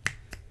know,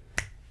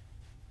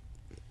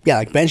 yeah,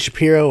 like Ben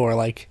Shapiro or,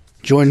 like,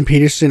 Jordan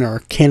Peterson or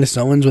Candace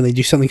Owens. When they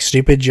do something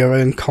stupid, Joe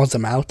Rogan calls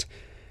them out.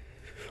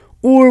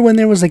 Or when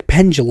there was, like,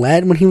 Penn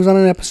Jillette when he was on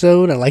an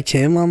episode. I liked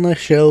him on the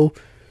show.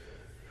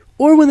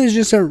 Or when there's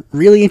just a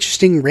really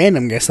interesting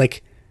random guest.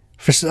 Like,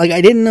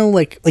 I didn't know,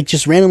 like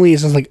just randomly,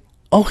 it's just like,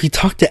 oh, he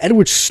talked to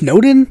Edward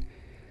Snowden?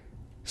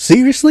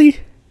 Seriously?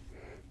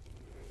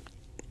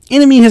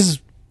 And I mean,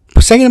 his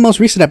second and most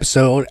recent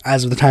episode,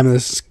 as of the time of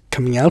this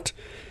coming out,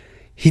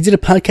 he did a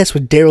podcast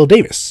with Daryl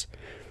Davis.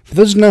 For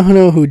those who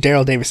know who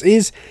Daryl Davis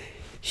is,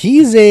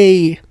 he's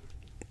a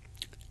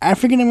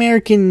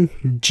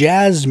African-American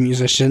jazz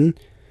musician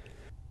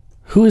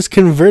who has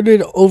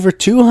converted over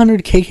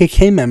 200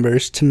 KKK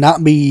members to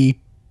not be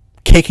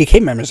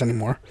KKK members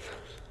anymore.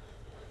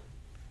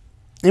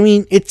 I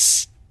mean,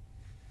 it's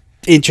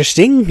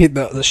interesting.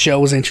 The show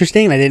was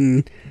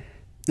interesting.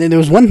 There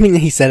was one thing that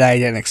he said I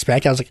didn't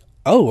expect. I was like,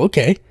 oh,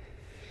 okay.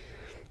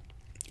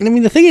 And I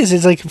mean, the thing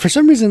is like, for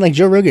some reason, like,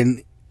 Joe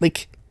Rogan,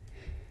 like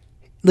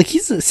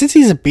since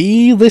he's a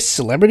B-list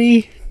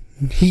celebrity,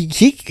 he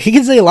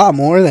can say a lot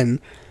more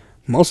than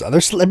most other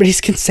celebrities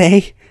can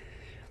say.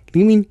 I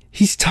mean,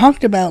 he's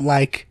talked about,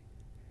 like,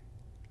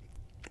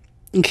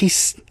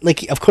 he's,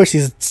 like, of course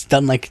he's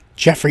done, like,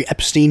 Jeffrey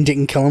Epstein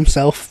didn't kill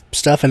himself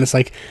stuff, and it's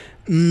like,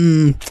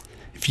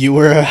 if you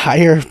were a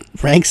higher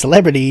ranked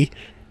celebrity,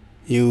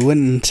 you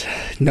wouldn't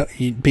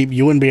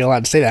be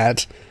allowed to say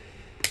that.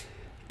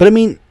 But I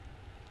mean,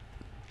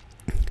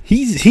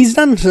 he's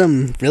done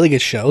some really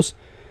good shows,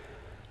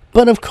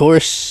 but of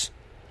course,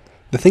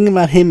 the thing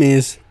about him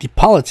is the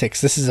politics.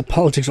 This is a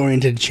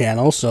politics-oriented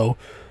channel, so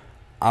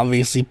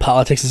obviously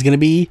politics is going to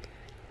be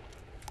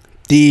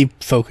the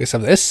focus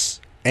of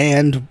this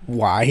and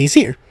why he's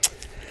here.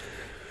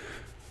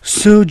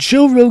 So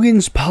Joe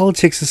Rogan's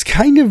politics has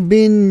kind of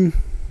been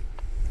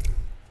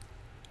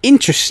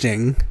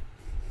interesting.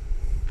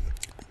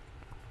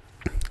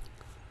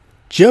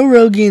 Joe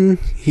Rogan,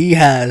 he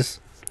has...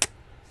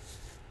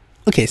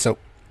 Okay, so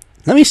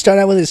let me start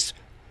out with this.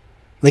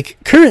 Like,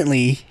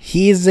 currently,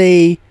 he is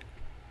I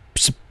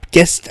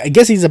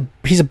guess he's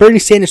a Bernie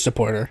Sanders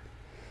supporter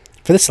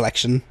for this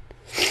election.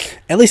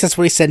 At least that's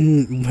what he said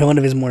in one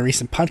of his more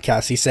recent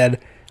podcasts. He said,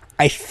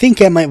 I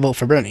think I might vote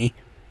for Bernie.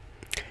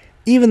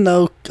 Even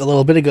though a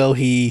little bit ago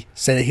he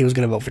said that he was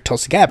going to vote for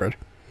Tulsi Gabbard.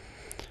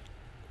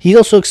 He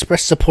also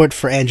expressed support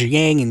for Andrew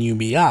Yang and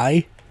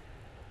UBI.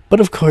 But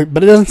it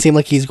doesn't seem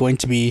like he's going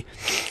to be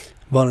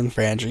voting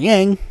for Andrew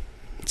Yang.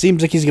 It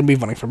seems like he's going to be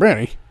voting for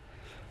Bernie.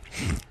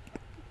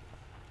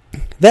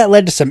 That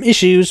led to some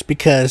issues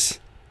because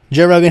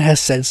Joe Rogan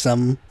has said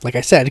some, like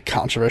I said,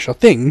 controversial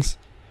things.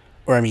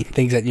 Or, I mean,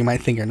 things that you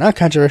might think are not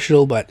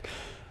controversial, but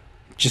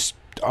just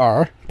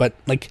are. But,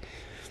 like,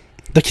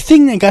 the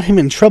thing that got him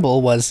in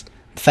trouble was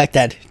the fact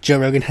that Joe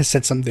Rogan has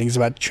said some things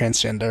about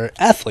transgender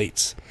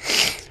athletes.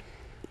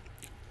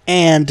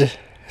 And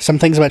some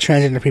things about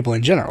transgender people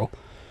in general.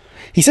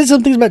 He said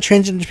some things about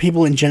transgender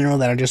people in general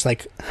that are just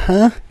like,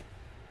 huh?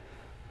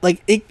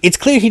 Like, it's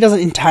clear he doesn't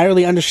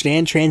entirely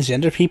understand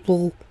transgender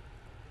people.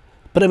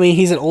 But, I mean,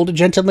 he's an older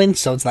gentleman,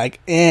 so it's like,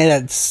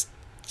 that's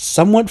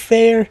somewhat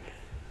fair.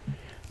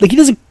 Like, he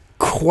doesn't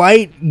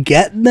quite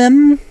get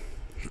them,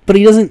 but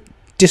he doesn't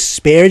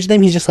disparage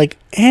them. He's just like,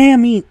 I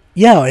mean,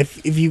 yeah,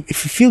 if you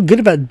feel good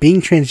about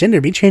being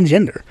transgender, be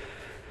transgender.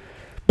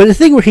 But the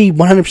thing where he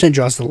 100%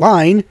 draws the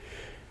line,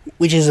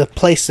 which is a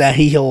place that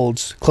he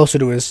holds closer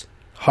to his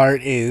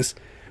heart, is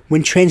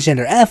when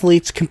transgender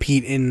athletes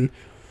compete in,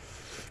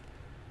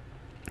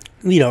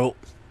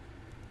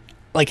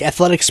 like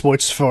athletic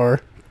sports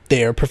for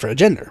their preferred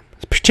gender.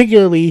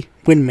 Particularly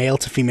when male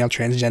to female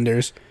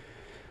transgenders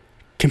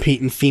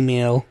compete in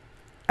female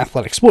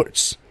athletic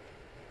sports.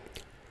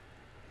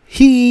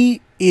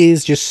 He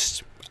is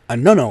just a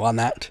no-no on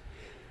that.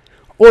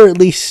 Or at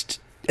least,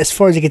 as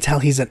far as I can tell,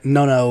 he's a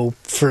no-no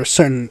for a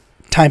certain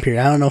time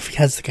period. I don't know if he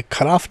has like a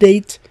cutoff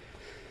date.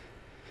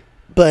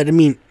 But, I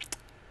mean,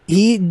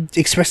 he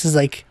expresses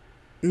like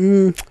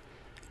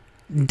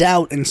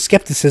doubt and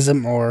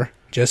skepticism or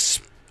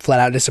just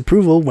flat-out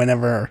disapproval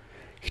whenever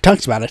he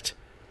talks about it.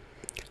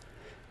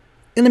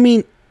 And, I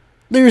mean,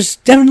 there's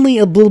definitely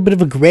a little bit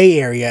of a gray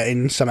area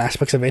in some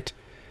aspects of it.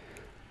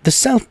 The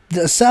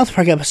South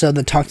Park episode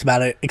that talked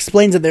about it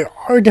explains that there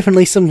are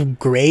definitely some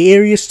gray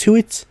areas to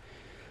it.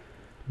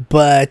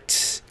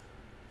 But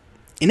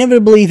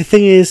inevitably, the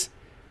thing is,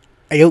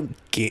 I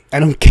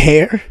don't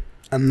care.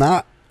 I'm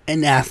not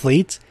an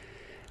athlete.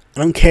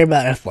 I don't care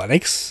about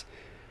athletics.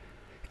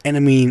 And I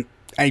mean,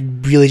 I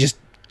really just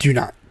do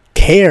not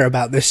care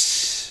about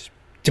this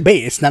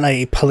debate. It's not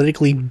a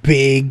politically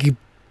big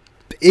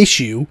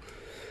issue.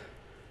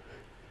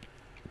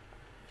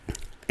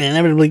 And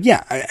inevitably,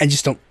 yeah, I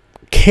just don't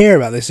care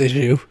about this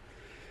issue.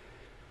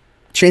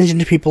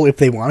 Transgender people, if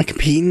they want to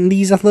compete in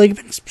these athletic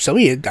events, so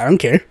be it. I don't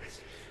care.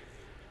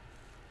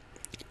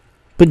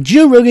 But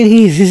Joe Rogan,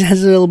 he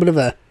has a little bit of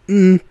a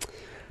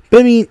but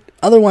I mean,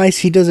 otherwise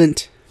he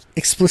doesn't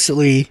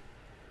explicitly.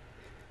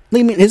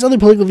 I mean, his other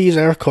political views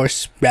are, of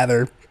course,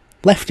 rather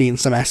lefty in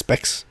some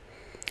aspects.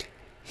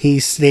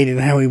 He stated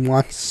how he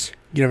wants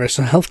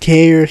universal health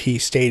care. He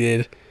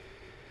stated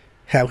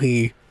how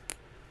he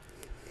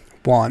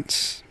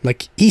wants,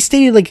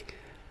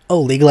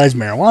 legalize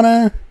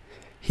marijuana.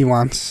 He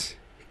wants,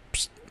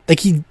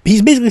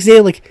 he's basically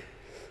saying,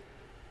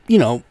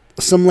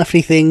 some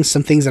lefty things,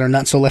 some things that are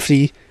not so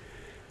lefty.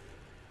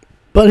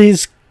 But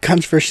his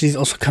controversies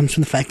also comes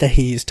from the fact that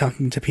he's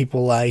talking to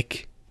people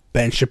like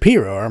Ben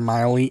Shapiro or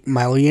Milo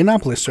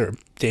Yiannopoulos or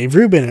Dave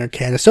Rubin or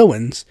Candace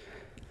Owens.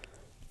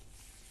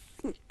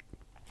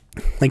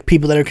 Like,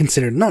 people that are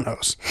considered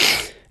no-nos.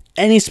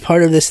 And he's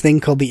part of this thing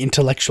called the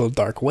intellectual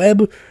dark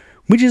web,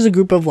 which is a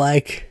group of,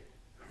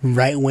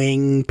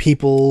 right-wing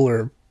people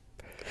or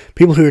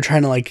people who are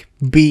trying to,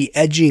 be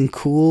edgy and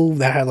cool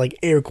that have,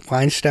 Eric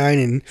Weinstein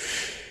and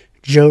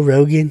Joe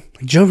Rogan.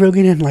 Joe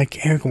Rogan and,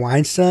 Eric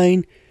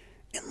Weinstein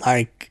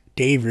and,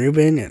 Dave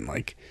Rubin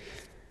and,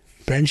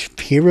 Ben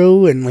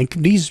Shapiro and,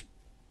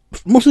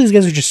 most of these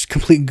guys are just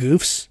complete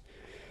goofs.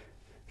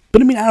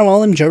 But, I mean, out of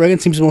all of them, Joe Rogan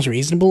seems the most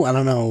reasonable. I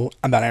don't know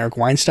about Eric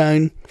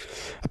Weinstein.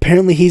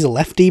 Apparently, he's a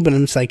lefty, but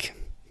I'm just I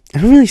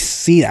don't really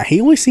see that.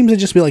 He always seems to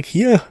just be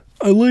yeah,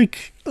 I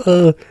like,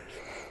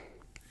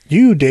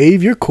 you,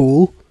 Dave, you're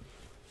cool.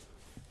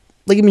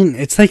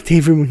 It's like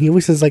Dave Rubin. He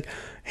always says,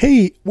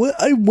 hey, why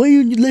are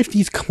you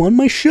lefties? Come on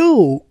my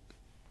show.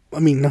 I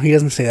mean, no, he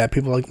doesn't say that.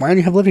 People are why don't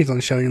you have lefties on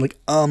the show? And you're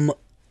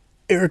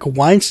Eric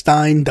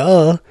Weinstein,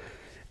 duh.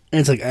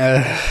 And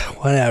it's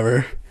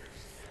whatever.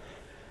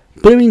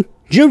 But, I mean,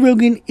 Joe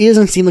Rogan, it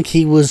doesn't seem like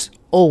he was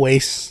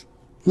always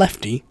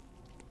lefty.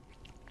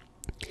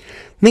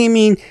 I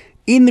mean,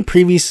 in the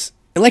previous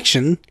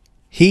election,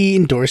 he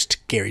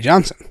endorsed Gary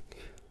Johnson.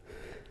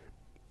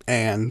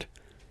 And,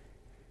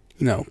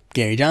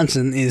 Gary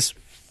Johnson is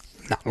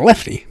not a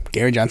lefty.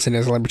 Gary Johnson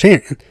is a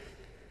libertarian.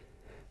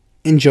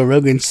 and Joe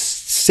Rogan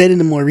said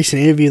in a more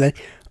recent interview that,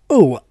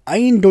 oh, I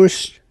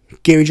endorsed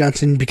Gary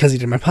Johnson because he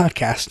did my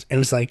podcast. And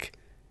it's like,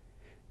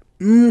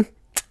 I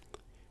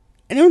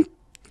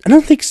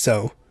don't think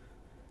so.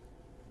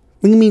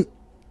 I mean,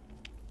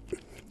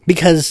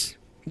 because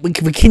we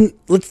can,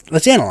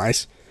 let's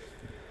analyze.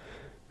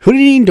 Who did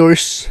he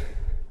endorse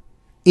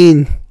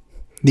in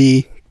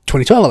the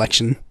 2012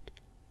 election?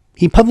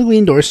 He publicly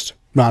endorsed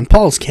Ron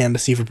Paul's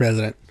candidacy for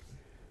president.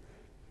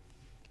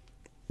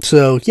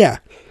 So, yeah.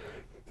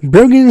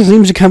 Rogan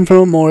seems to come from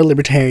a more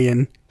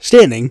libertarian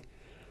standing.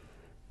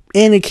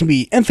 And it can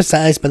be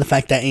emphasized by the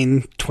fact that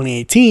in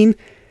 2018,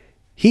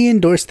 he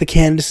endorsed the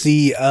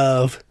candidacy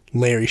of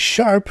Larry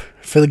Sharpe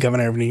for the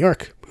governor of New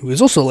York, who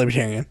is also a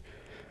libertarian.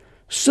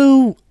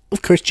 So,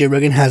 of course, Joe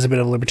Rogan has a bit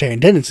of a libertarian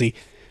tendency.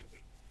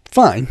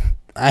 Fine.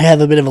 I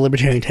have a bit of a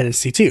libertarian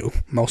tendency too,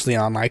 mostly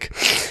on, like,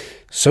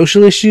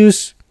 social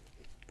issues.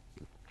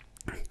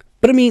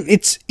 But, I mean,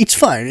 it's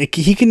fine.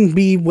 He can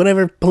be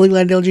whatever political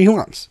ideology he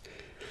wants.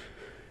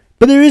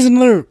 But there is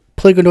another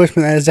political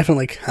endorsement that is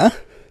definitely like, huh?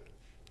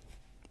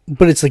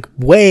 But it's, like,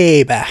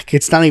 way back.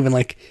 It's not even,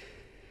 like...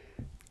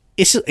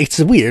 It's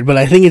weird, but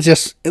I think it's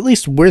just at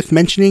least worth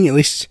mentioning, at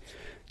least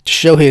to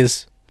show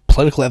his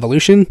political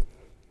evolution.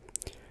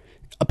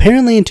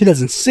 Apparently, in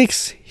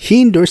 2006,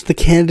 he endorsed the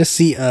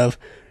candidacy of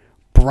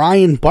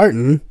Brian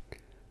Barton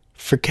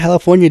for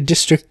California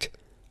District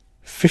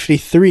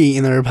 53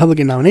 in the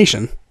Republican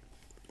nomination.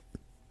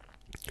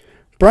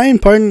 Brian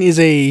Barton is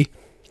a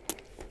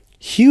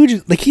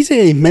huge, like, he was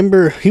a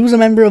member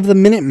of the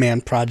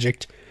Minuteman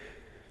Project,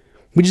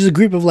 which is a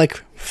group of,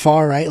 like,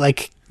 far-right,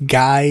 like,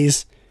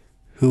 guys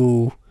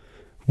who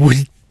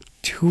would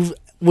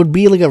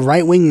be, like, a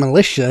right-wing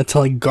militia to,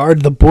 like,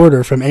 guard the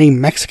border from any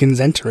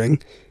Mexicans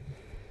entering.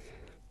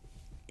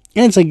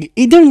 And it's, like,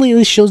 it definitely at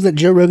least shows that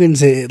Joe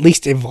Rogan's at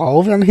least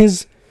evolved on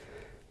his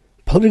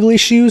political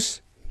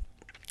issues,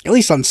 at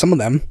least on some of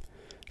them.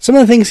 Some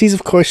of the things he's,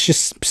 of course,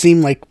 just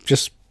seemed like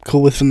just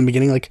cool with from the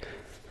beginning, like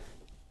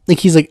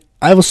he's like,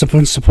 I was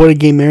supported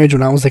gay marriage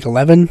when I was, like,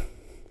 11.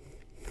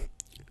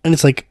 And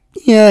it's like,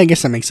 yeah, I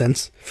guess that makes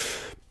sense.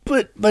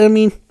 But I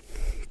mean,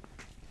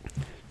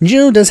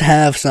 Joe does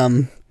have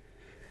some,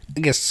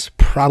 I guess,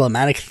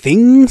 problematic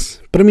things,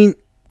 but I mean,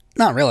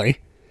 not really.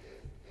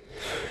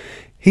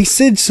 He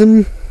said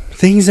some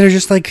things that are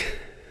just like,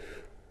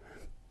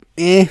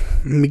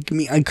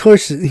 of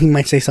course, he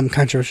might say some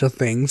controversial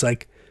things,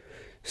 like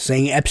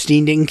saying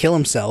Epstein didn't kill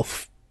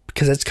himself,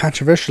 because that's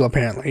controversial,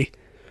 apparently.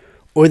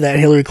 Or that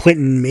Hillary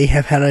Clinton may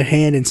have had a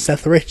hand in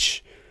Seth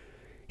Rich.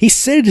 He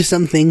said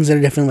some things that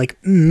are definitely like,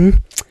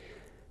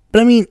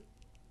 But I mean,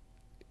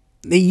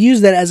 they use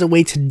that as a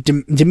way to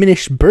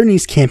diminish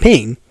Bernie's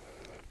campaign.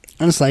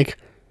 And it's like,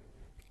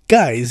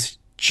 guys,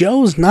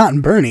 Joe's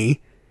not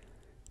Bernie.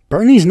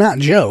 Bernie's not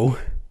Joe.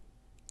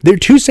 They're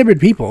two separate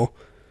people.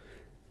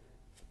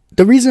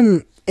 The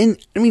reason,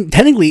 and I mean,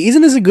 technically,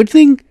 isn't this a good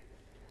thing?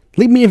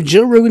 I mean, if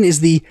Joe Rogan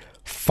is the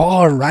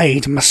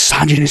far-right,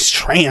 misogynist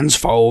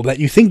transphobe that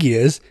you think he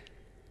is,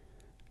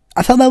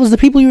 I thought that was the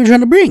people you were trying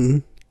to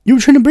bring. You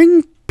were trying to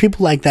bring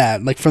people like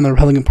that, like from the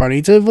Republican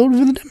Party, to vote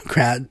for the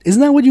Democrat.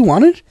 Isn't that what you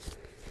wanted?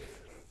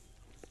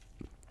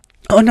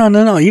 Oh,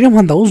 no. You didn't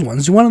want those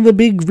ones. You wanted the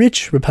big,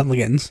 rich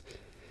Republicans.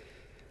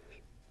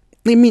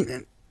 I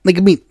mean,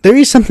 there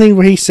is something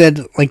where he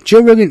said, like,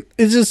 Joe Rogan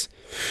is just...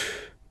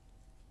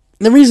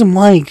 The reason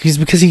why is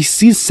because he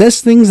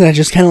says things that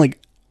just kind of, like,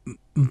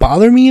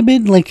 bother me a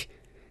bit. Like,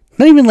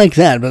 not even like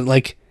that, but,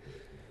 like,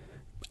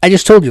 I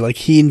just told you, like,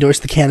 he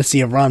endorsed the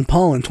candidacy of Ron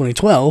Paul in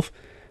 2012,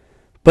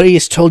 but he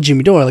just told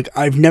Jimmy Dore, like,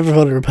 I've never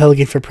voted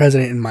Republican for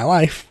president in my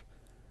life.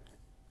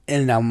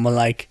 And I'm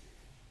like,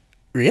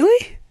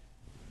 really?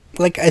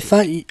 Like, I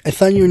thought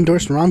you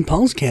endorsed Ron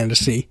Paul's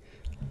candidacy.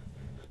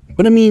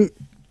 But I mean,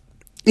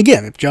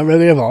 again, if Joe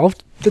Rogan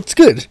evolved, that's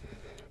good.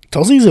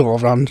 Tulsi's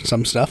evolved on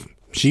some stuff.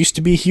 She used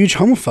to be a huge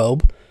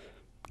homophobe.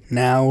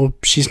 Now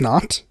she's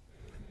not.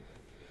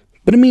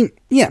 But I mean,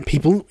 yeah,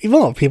 people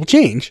evolve, people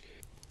change.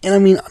 And I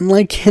mean,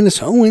 unlike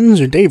Candace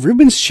Owens or Dave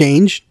Rubin's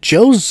change,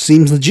 Joe's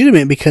seems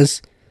legitimate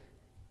because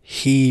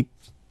he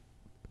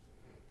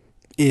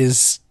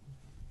is,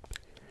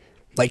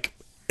 like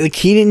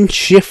he didn't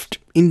shift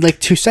in, like,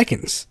 2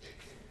 seconds.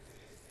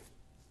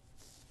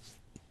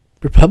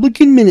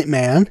 Republican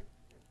Minuteman,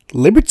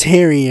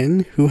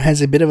 libertarian, who has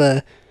a bit of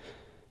a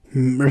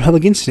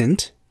Republican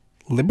stint,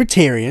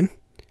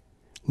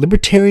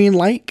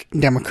 libertarian-like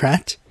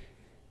Democrat,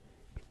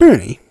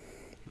 Bernie.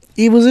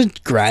 It was a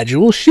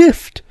gradual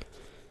shift.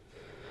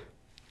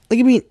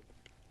 Like, I mean,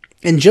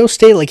 and Joe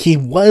stated, like, he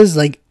was,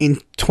 like, in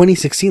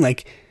 2016,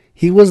 like,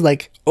 he was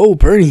like, oh,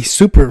 Bernie's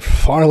super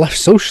far left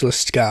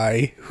socialist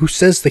guy who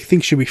says, like,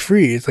 things should be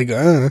free. It's like,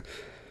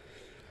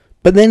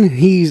 But then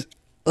he's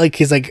like,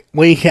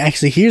 when he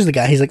actually hears the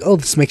guy, he's like, oh,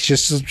 this makes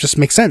just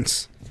makes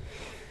sense.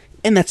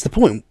 And that's the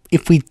point.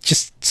 If we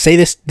just say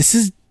this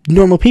is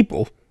normal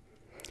people.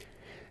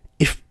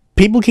 If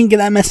people can get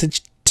that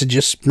message to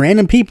just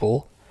random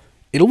people,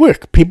 it'll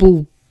work.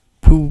 People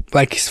who,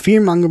 like,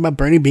 fearmonger about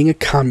Bernie being a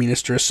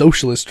communist or a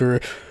socialist or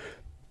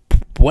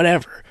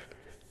whatever.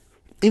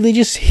 if they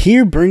just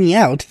hear Bernie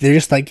out, they're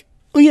just like,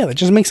 oh yeah, that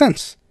just makes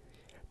sense.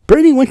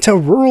 Bernie went to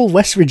rural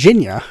West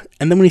Virginia,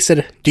 and then when he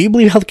said, do you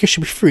believe healthcare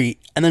should be free?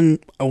 And then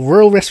a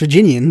rural West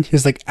Virginian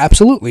is like,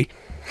 absolutely.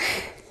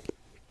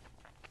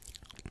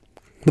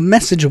 The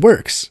message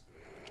works.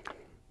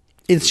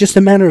 It's just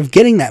a matter of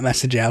getting that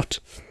message out.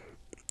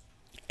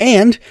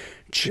 And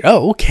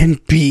Joe can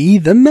be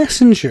the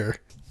messenger.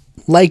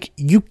 Like,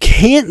 you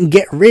can't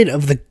get rid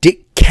of the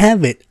Dick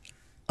Cavett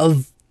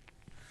of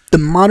the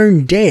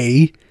modern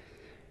day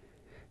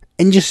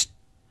and just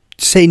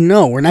say,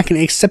 no, we're not going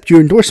to accept your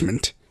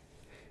endorsement.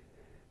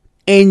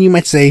 And you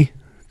might say,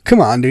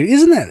 come on, dude,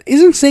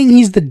 isn't saying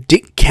he's the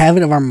Dick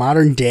Cavett of our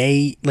modern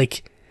day,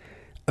 like,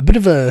 a bit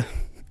of a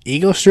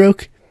ego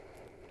stroke?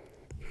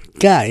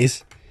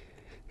 Guys,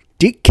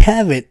 Dick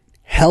Cavett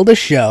held a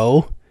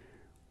show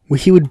where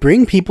he would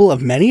bring people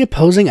of many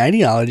opposing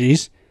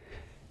ideologies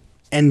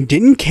and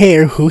didn't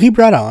care who he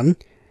brought on.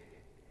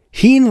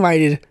 He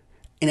invited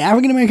an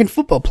African-American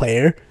football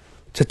player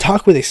to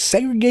talk with a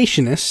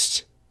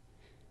segregationist.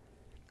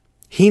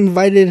 He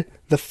invited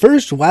the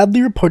first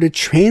widely reported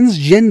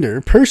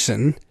transgender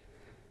person.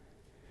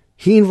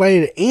 He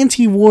invited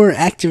anti-war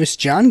activist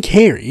John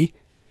Kerry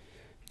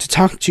to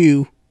talk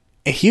to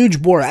a huge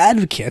war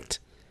advocate.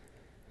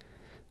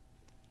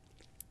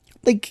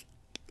 Like,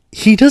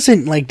 he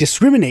doesn't, like,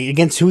 discriminate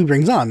against who he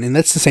brings on, and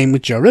that's the same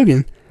with Joe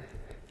Rogan.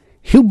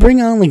 He'll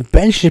bring on, like,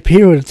 Ben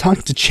Shapiro to talk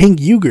to Cenk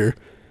Uygur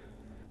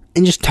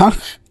and just talk,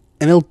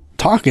 and they'll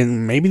talk,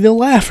 and maybe they'll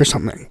laugh or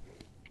something.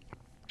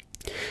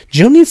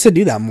 Joe needs to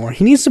do that more.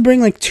 He needs to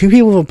bring, like, two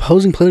people of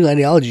opposing political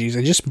ideologies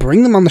and just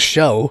bring them on the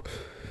show.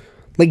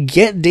 Like,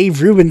 get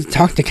Dave Rubin to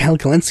talk to Kyle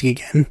Kalinske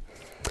again.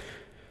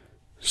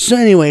 So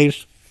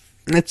anyways,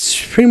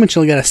 that's pretty much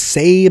all I gotta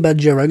say about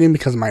Joe Rogan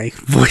because my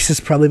voice is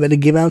probably about to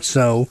give out.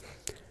 So,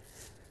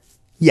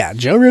 yeah,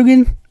 Joe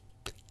Rogan,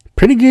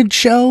 pretty good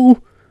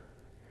show.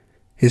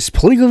 His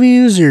political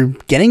views are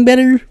getting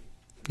better.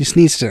 Just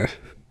needs to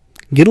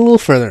get a little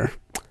further.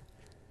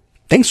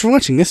 Thanks for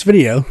watching this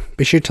video.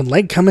 Be sure to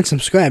like, comment,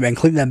 subscribe, and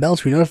click that bell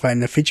to be notified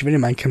when a future video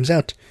of mine comes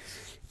out.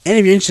 And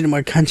if you're interested in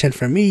more content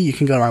from me, you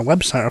can go to my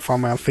website or follow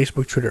me on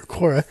Facebook, Twitter, or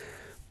Quora,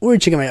 or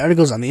check out my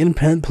articles on the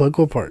Independent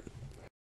Political Report.